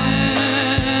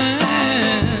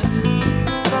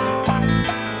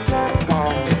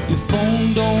 Your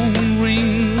phone don't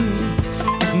ring,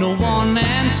 no one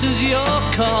answers your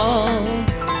call.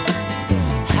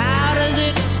 How does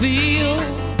it feel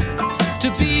to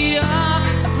be off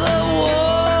the wall?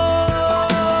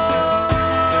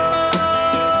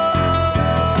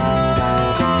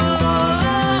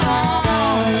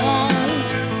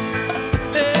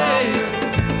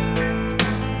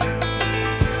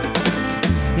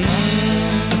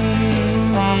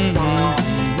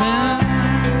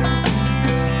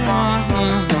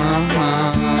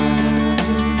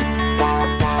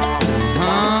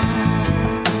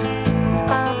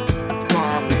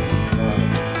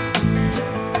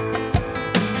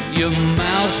 Your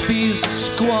mouthpiece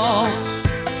squawks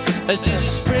as you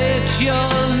spread your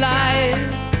light.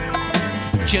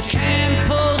 You can't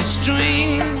pull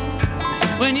string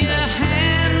when your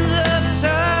hands are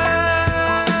tied.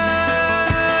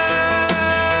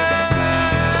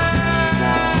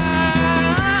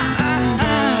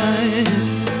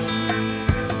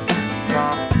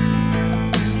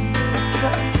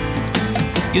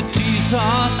 Your teeth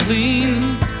are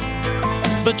clean,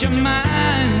 but your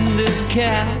mind is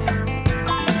capped.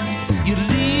 You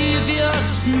leave your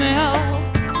smell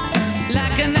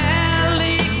like an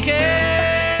alley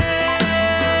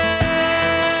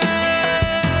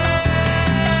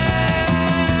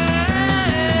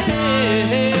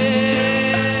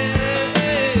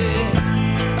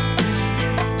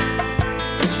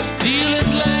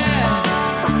stealing glass,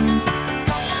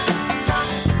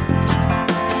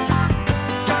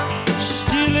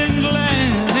 stealing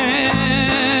glass,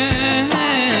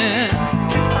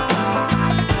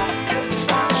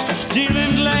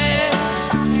 stealing glass.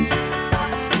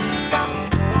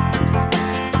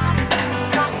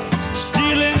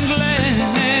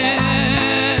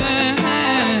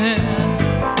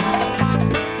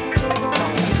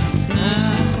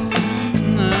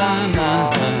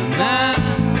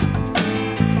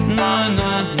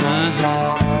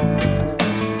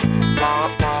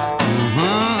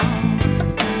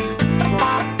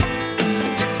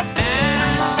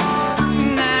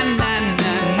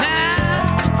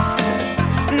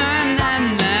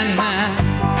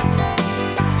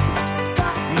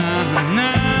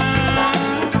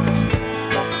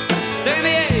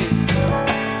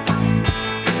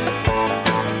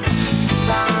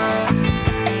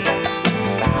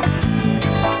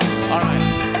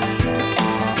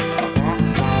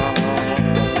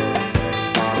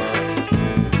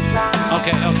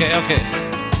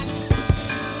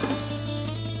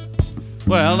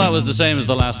 Well, that was the same as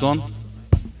the last one.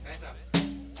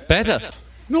 Better.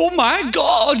 Oh my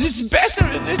God, it's better,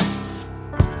 is it?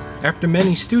 After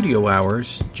many studio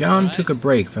hours, John took a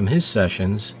break from his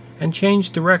sessions and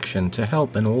changed direction to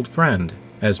help an old friend,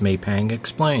 as May Pang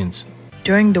explains.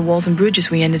 During the Walls and Bridges,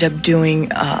 we ended up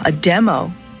doing a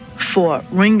demo for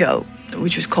Ringo,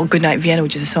 which was called Goodnight Vienna,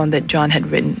 which is a song that John had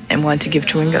written and wanted to give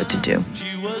to Ringo to do.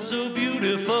 She was so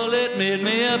beautiful, it made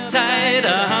me uptight,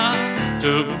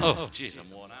 Oh, jeez, I'm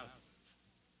worn out.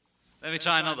 Let me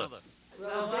try another.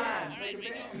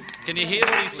 Can you hear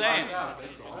what he's saying?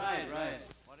 Right.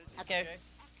 Okay.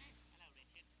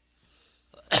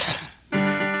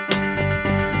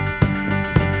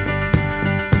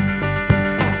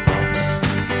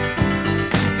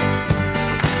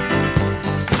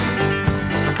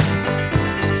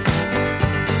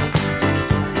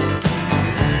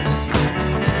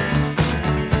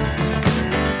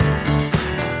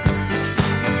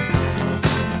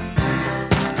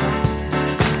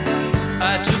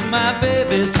 My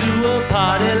baby to a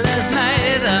party last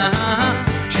night,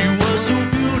 She was so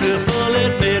beautiful,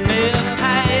 it made me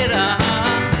uptight,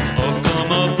 Oh,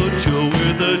 come a butcher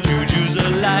with the juju's a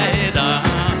light,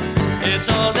 It's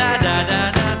all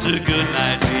da-da-da-da to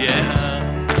Goodnight Vienna.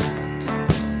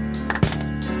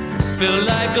 Felt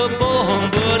like a bomb,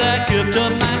 but I kept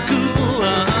up my cool,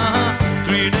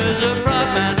 Green as a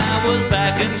frogman, I was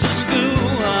back into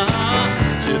school,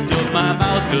 Zipped up my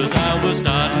mouth 'cause I was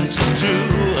starting to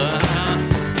drool.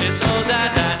 It's all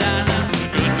da-da-da-da to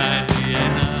Goodnight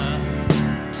Vienna.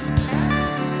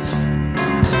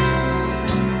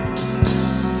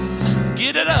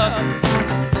 Get it up.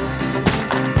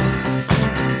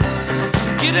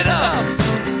 Get it up.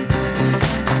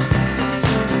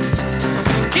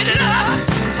 Get it up.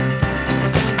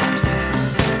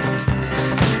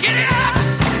 Get it up.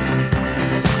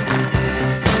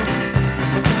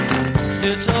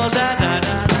 It's all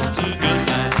da-da-da-da to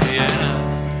Goodnight Vienna.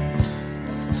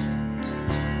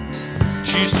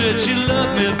 She said she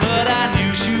loved me, but I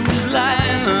knew she was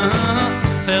lying.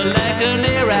 Felt like an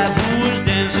Arab who was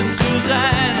dancing through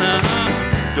Zion.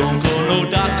 Don't call no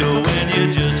doctor when you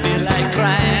just feel like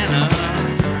crying.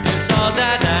 It's all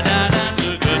da-da-da-da to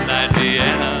Goodnight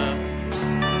Vienna.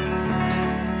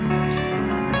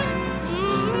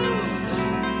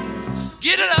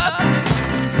 Get it up.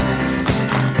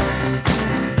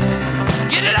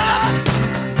 Get it up.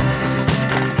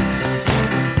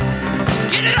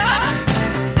 Get it up.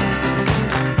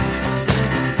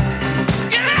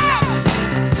 Get it up.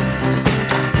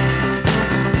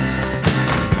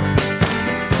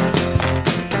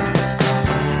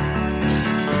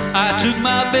 I took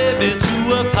my baby to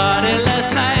a party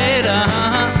last night,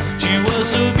 She was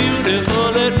so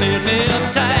beautiful, it made me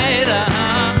uptight,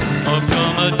 Oh,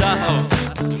 come a dog.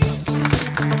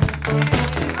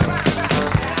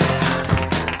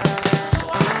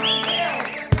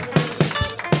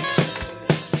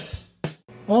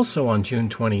 Also on June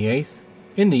 28th,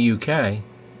 in the UK,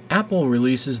 Apple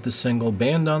releases the single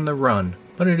Band on the Run,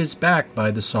 but it is backed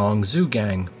by the song Zoo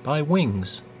Gang by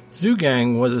Wings. Zoo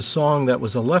Gang was a song that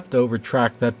was a leftover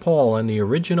track that Paul and the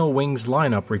original Wings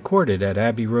lineup recorded at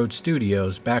Abbey Road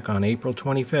Studios back on April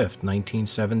 25th,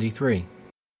 1973.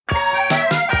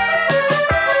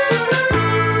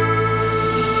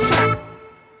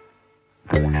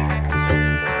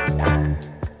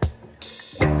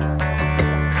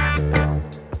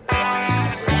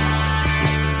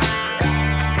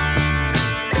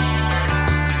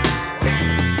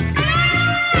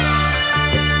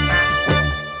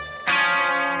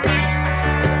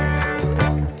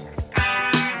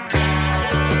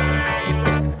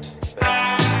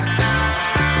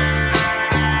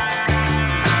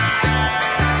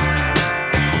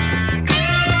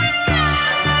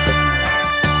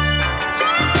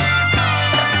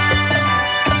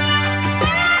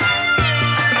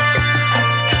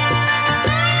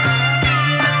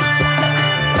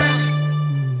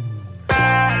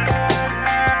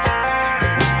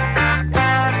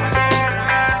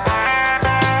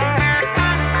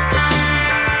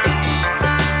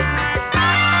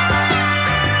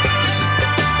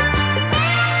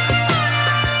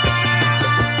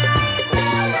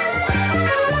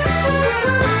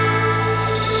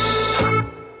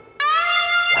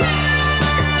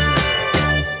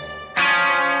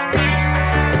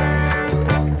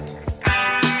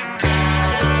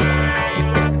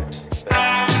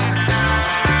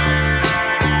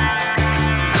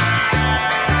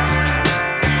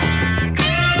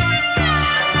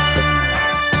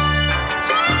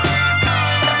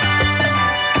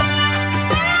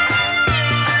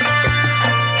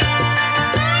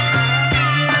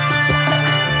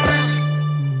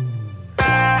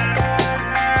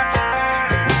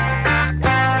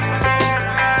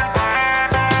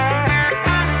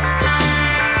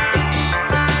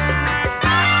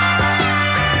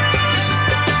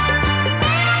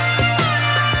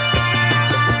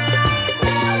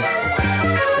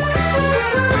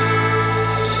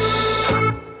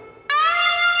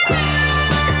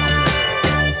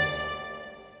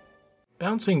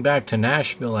 Bouncing back to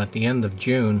Nashville at the end of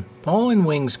June, Paul and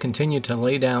Wings continued to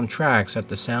lay down tracks at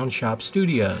the Sound Shop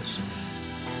Studios.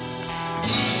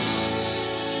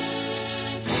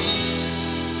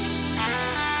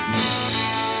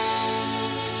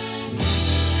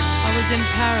 I was in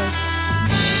Paris,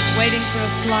 waiting for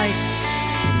a flight,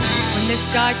 when this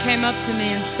guy came up to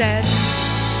me and said,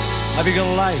 Have you got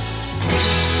a light?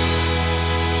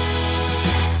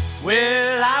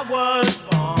 Well, I was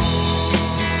born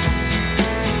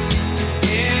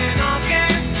in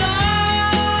Arkansas.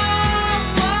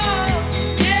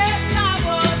 Yes, I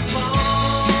was born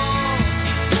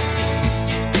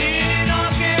in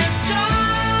Arkansas.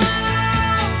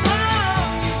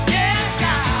 Yes,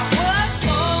 I was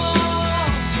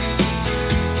born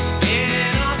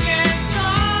in Arkansas.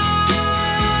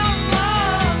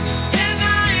 And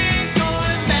I ain't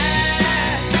going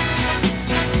back.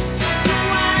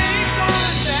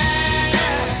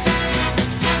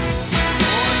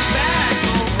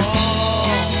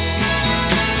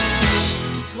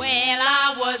 Well,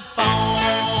 I was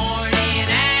born in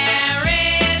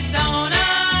Arizona,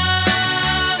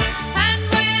 and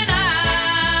when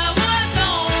I was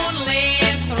only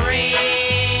 3,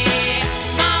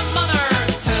 my mother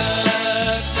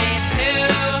took me to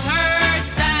her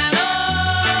saddle,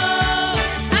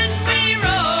 and we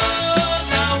rode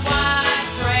the wide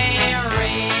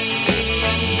prairie,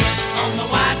 on the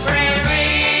wide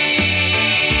prairie,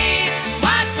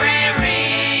 wide prairie.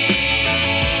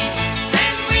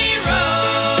 And we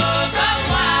rode the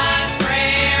wide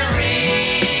prairie.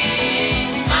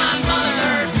 My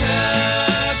mother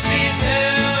took me to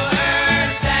her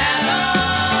saddle,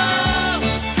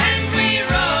 and we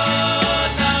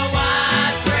rode the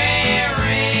wide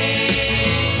prairie.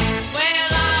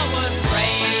 Well, I was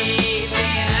raised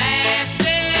in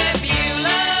Ashtabula,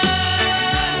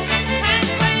 and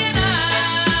when I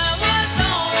was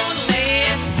only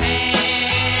 10,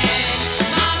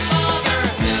 my father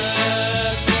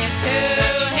took me to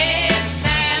his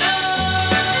saddle,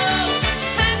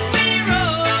 and we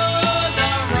rode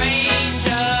the range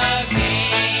again,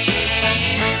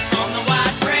 on the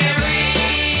wide prairie,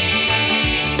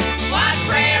 wide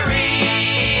prairie.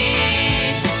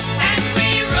 And we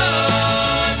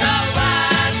rode the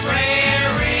wide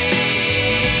prairie.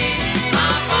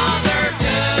 My father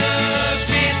took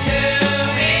me to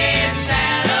his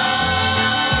saddle,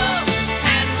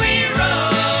 and we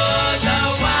rode the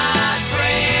wide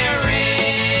prairie.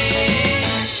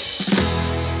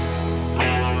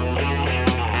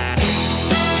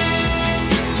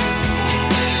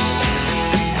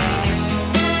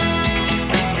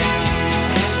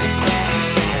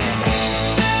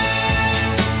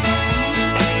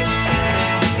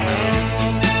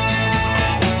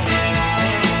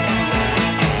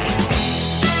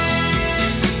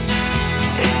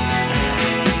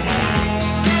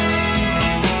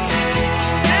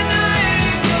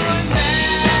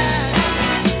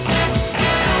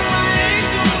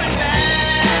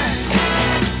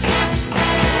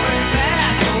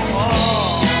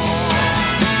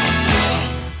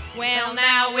 Well,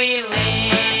 now we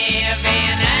live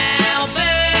in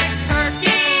Albuquerque,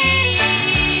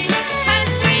 and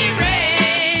we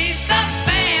raise the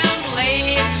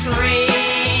family tree.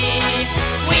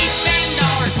 We spend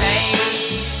our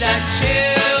days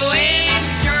chewing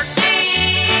jerky,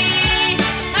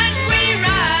 and we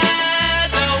ride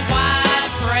the wide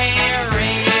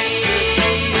prairie,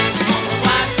 on the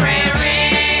wide prairie,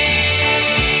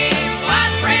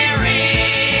 wide prairie.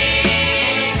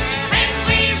 And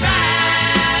we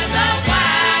ride the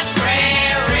wide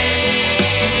prairie.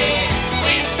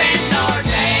 We spend our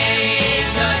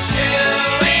days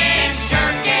chewing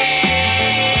jerky,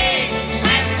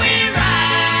 and we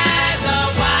ride the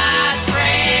wide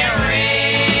prairie.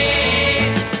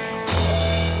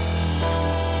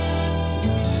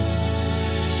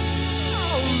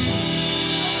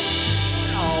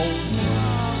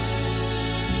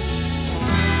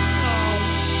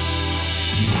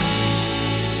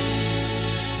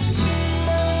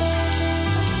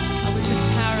 I was in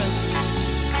Paris,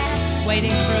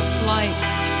 waiting for a flight,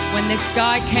 when this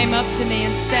guy came up to me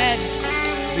and said,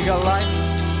 You got a light?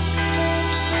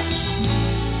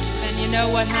 and you know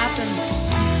what happened?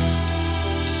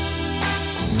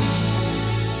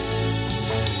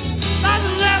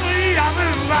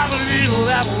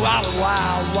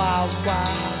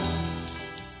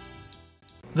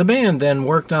 The band then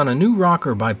worked on a new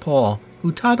rocker by Paul,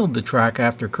 who titled the track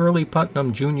after Curly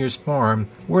Putnam Jr.'s farm,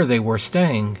 where they were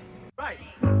staying. Right.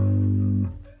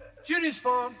 Junior's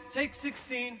Farm, take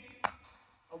 16.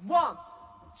 1,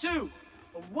 2,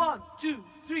 1, 2,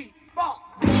 3, 4.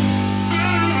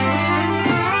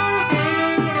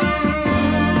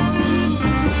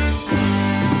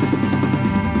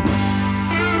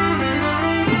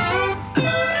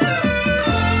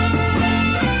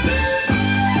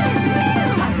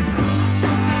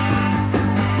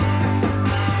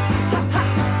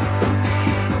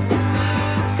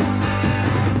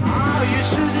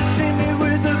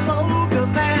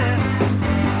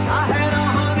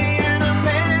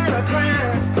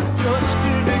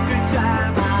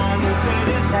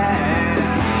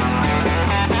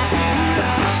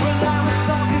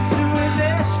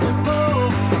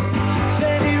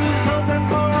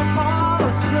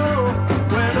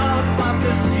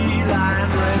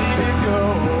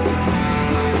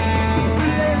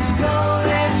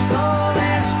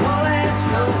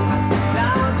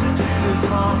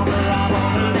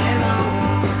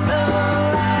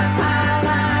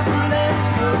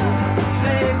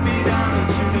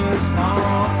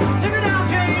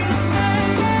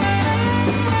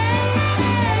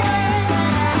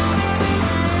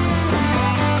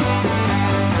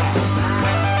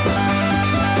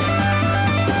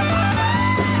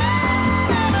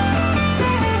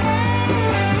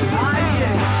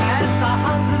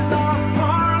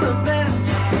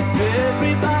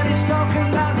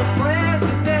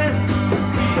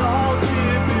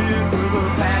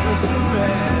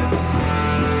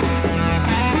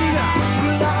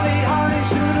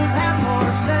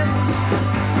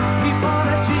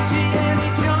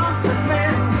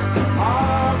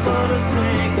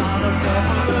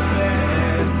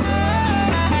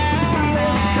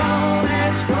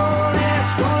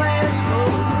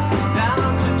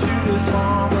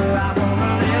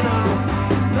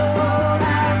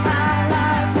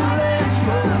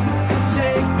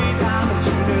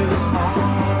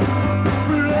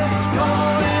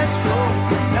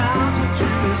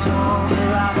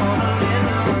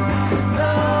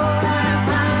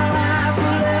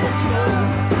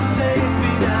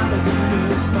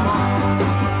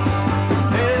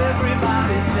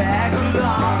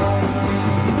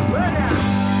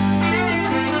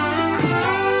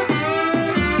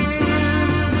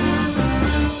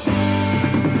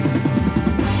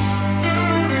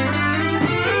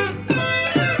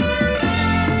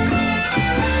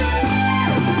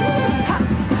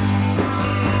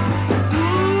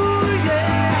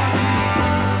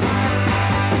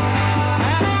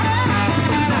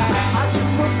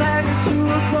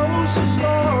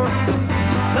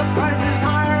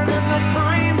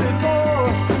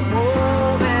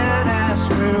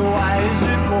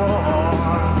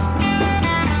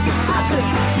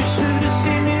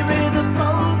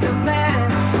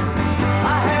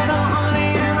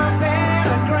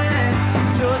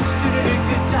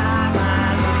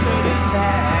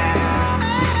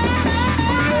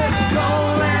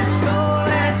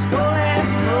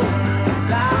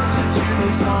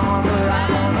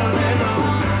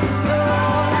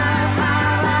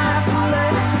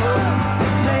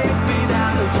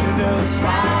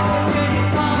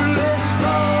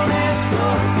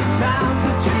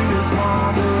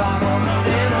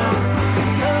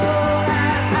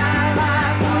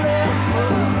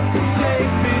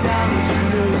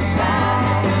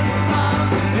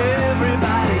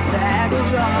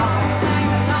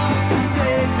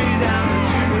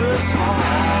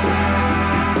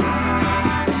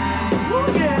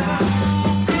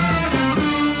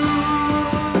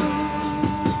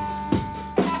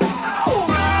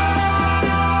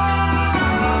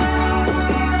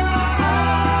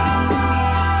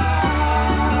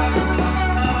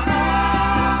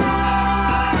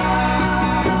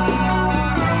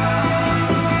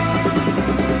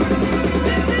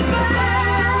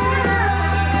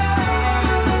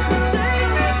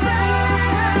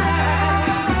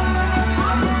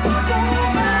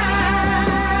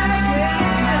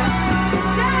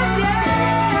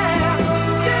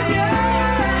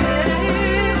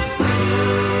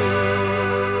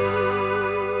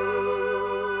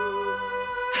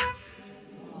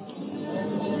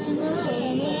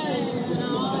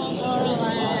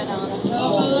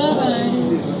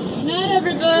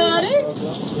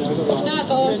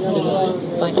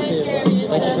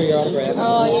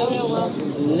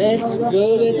 Let's go.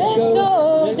 Let's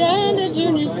go down to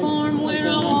Junior's farm where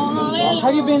I wanna live.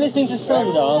 Have you been listening to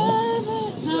Sundown?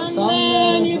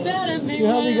 Man, you better be. You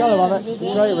hardly got it on it.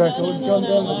 Great record. John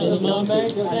Dunn, the Mini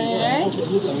Concerts.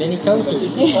 The Mini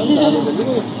Concerts. Are you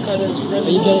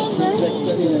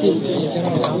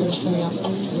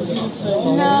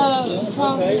No,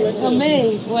 for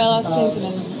me, well, I was thinking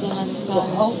of another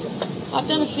song. I've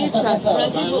done a few tracks, but I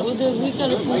think what we'll do is we've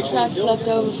got a few tracks left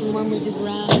over from when we did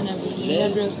Round and everything.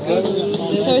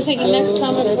 So we're thinking next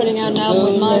time we're putting out an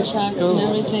album with my tracks and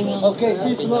everything. Okay, see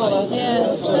you tomorrow.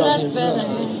 Yeah, so that's better.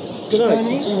 Good night.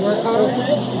 Do you work hard?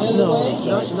 No,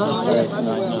 not hard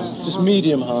tonight, no. Just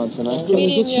medium hard tonight.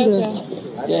 Medium,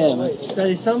 okay. Yeah, man. There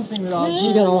is something with art.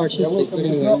 You got artistic, but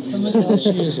it's not something else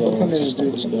usual. Come in and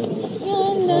do this good.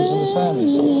 Those are the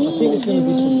families. I think it's going to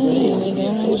be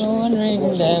some Ring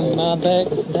down my back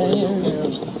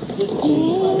stairs.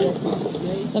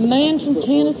 The man from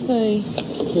Tennessee.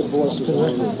 Good voice.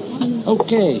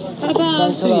 Okay. Bye-bye.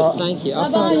 Thanks a lot. Thank you.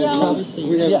 Bye-bye, y'all.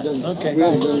 Yeah. Okay.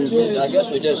 I guess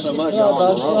we did so much on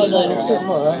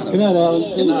Good night, Alan.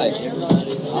 Good night.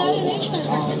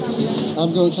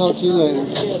 I'm going to talk to you later.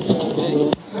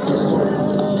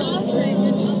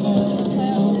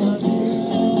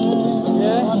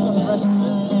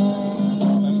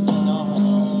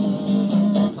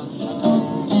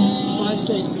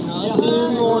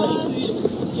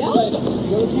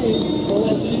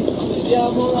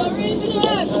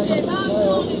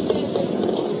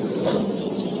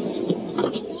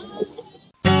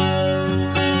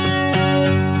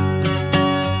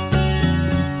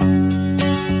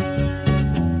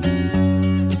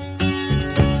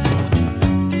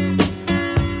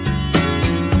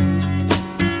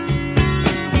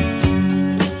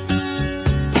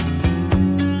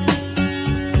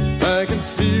 I can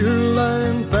see her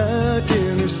lying back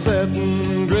in her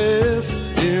satin dress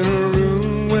in a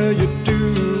room where you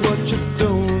do what you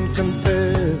don't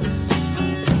confess.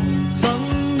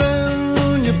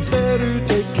 Sundown, you better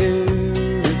take care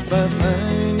if I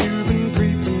find you've been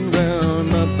creeping round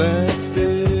my back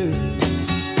stairs.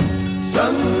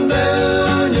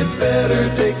 Sundown, you better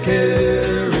take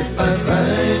care if I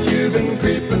find you've been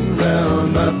creeping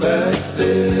round my back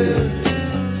stairs.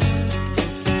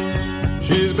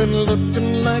 She's been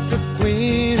looking like a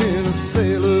queen in a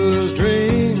sailor's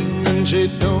dream, and she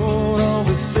don't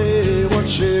always say what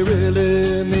she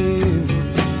really means.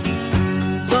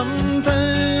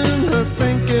 Sometimes I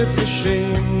think it's a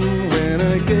shame when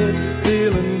I get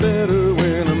feeling better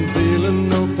when I'm feeling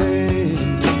no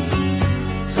pain.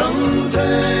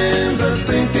 Sometimes I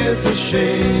think it's a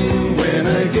shame when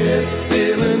I get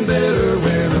feeling better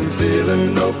when I'm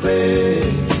feeling no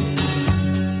pain.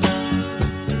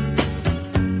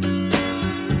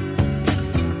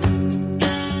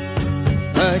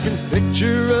 I can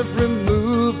picture every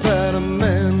move that a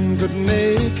man could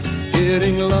make.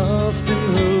 Getting lost in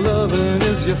her loving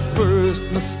is your first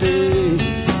mistake.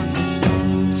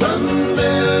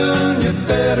 Sundown, you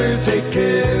better take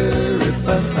care if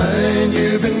I find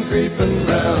you've been creeping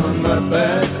round my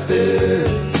back stairs.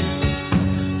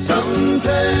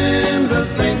 Sometimes I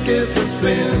think it's a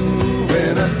sin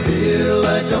when I feel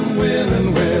like I'm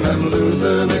winning when I'm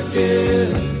losing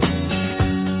again.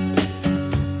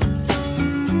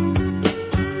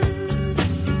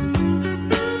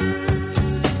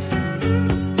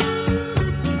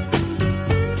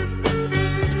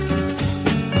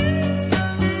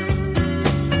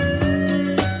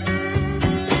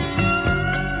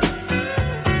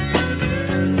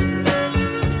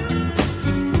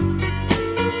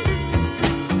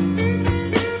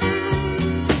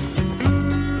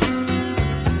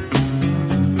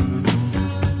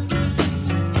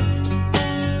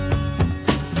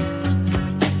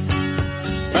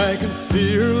 I can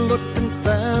see her looking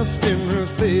fast in her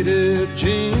faded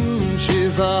jeans.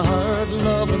 She's a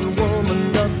hard-loving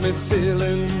woman, got me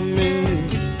feeling mean.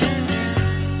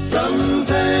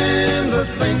 Sometimes I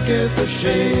think it's a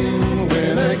shame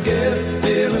when I get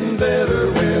feeling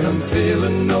better when I'm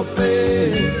feeling no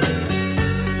pain.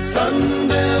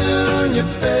 Sundown, you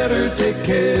better take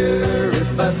care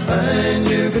if I find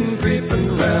you've been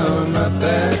creeping round my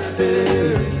back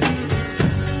stairs.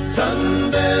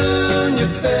 Sundown, you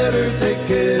better take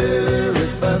care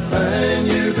if I find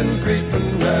you've been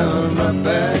creeping round my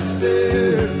back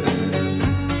stairs.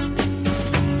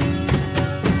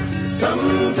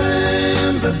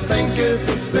 Sometimes I think it's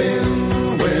a sin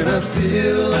when I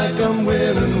feel like I'm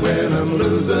winning when I'm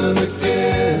losing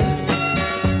again.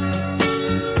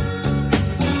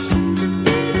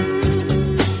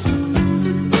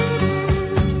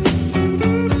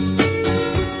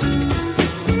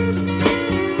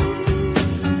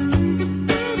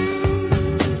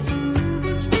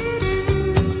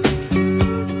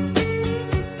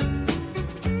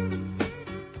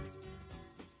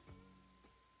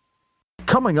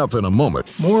 Coming up in a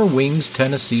moment. More Wings,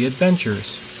 Tennessee adventures.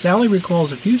 Sally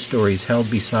recalls a few stories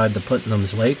held beside the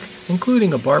Putnam's Lake,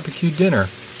 including a barbecue dinner.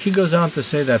 She goes on to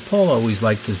say that Paul always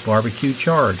liked his barbecue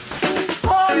charred.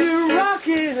 Oh, you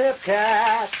rocky hip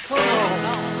cat.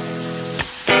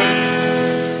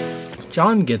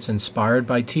 John gets inspired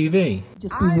by TV.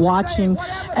 Just be watching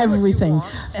everything.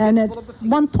 And at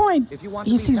one point,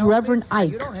 he sees Reverend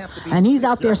Ike, and he's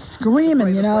out there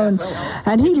screaming,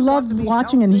 and he loved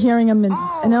watching and hearing him.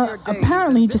 And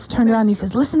apparently he just turned around and he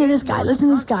says, listen to this guy, listen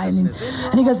to this guy. And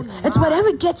he goes, it's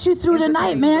whatever gets you through the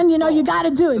night, man. You got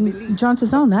to do it. And John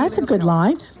says, oh, that's a good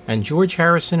line. And George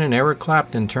Harrison and Eric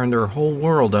Clapton turned their whole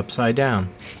world upside down.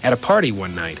 At a party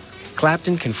one night,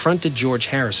 Clapton confronted George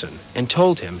Harrison and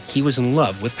told him he was in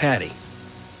love with Patty.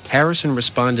 Harrison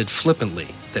responded flippantly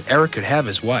that Eric could have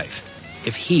his wife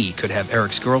if he could have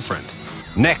Eric's girlfriend.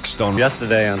 Next on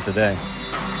Yesterday and Today.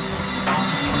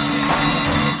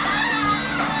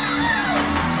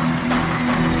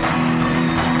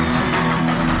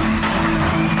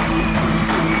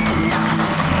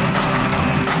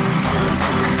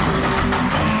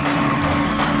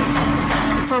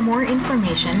 For more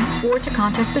information or to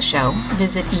contact the show,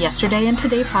 visit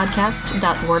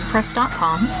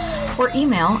yesterdayandtodaypodcast.wordpress.com or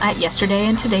email at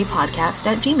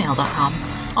yesterdayandtodaypodcast@gmail.com.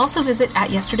 Also visit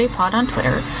 @yesterdaypod on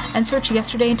Twitter and search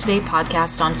Yesterday and Today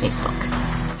Podcast on Facebook.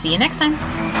 See you next time.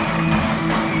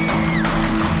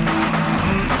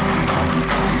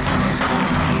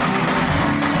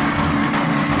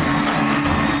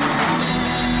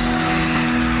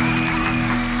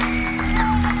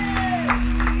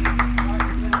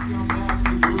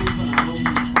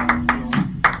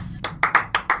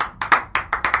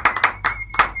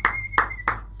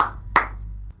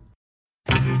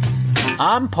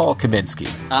 I'm Paul Kaminsky.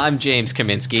 I'm James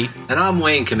Kaminsky. And I'm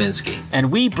Wayne Kaminsky.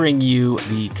 And we bring you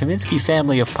the Kaminsky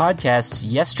family of podcasts,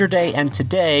 Yesterday and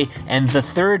Today, and the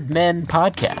Third Men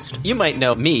podcast. You might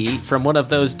know me from one of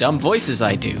those dumb voices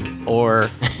I do, or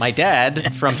my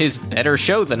dad from his better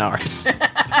show than ours.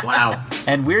 Wow.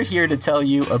 And we're here to tell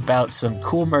you about some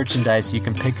cool merchandise you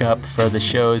can pick up for the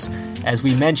shows. As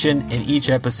we mention in each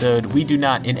episode, we do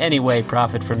not in any way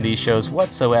profit from these shows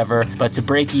whatsoever, but to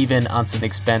break even on some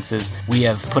expenses, we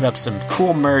have put up some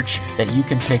cool merch that you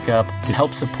can pick up to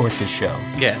help support the show.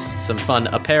 Yes, some fun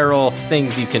apparel,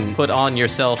 things you can put on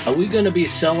yourself. Are we going to be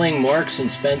selling Marks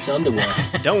and Spence underwear?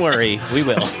 Don't worry, we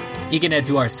will. You can head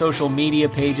to our social media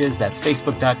pages. That's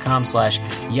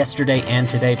facebook.com/Yesterday and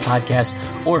Today podcast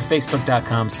or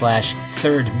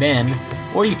facebook.com/thirdmen.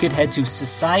 Or you could head to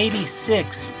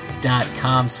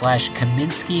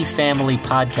society6.com/Kaminsky Family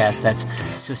Podcast. That's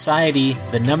society,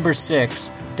 the number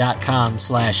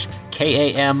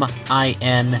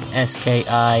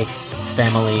 6.com/KAMINSKI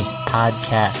Family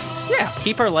Podcasts. Yeah,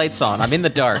 keep our lights on. I'm in the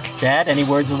dark. Dad, any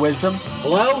words of wisdom?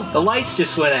 Hello? The lights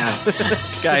just went out.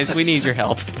 Guys, we need your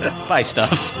help. Buy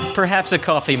stuff. Perhaps a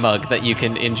coffee mug that you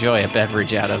can enjoy a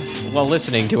beverage out of while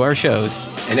listening to our shows.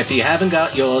 And if you haven't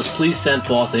got yours, please send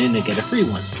forth in and get a free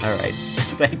one. All right.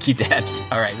 Thank you, Dad.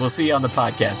 All right, we'll see you on the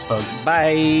podcast, folks.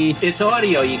 Bye. It's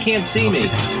audio. You can't see me.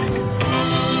 For God's sake.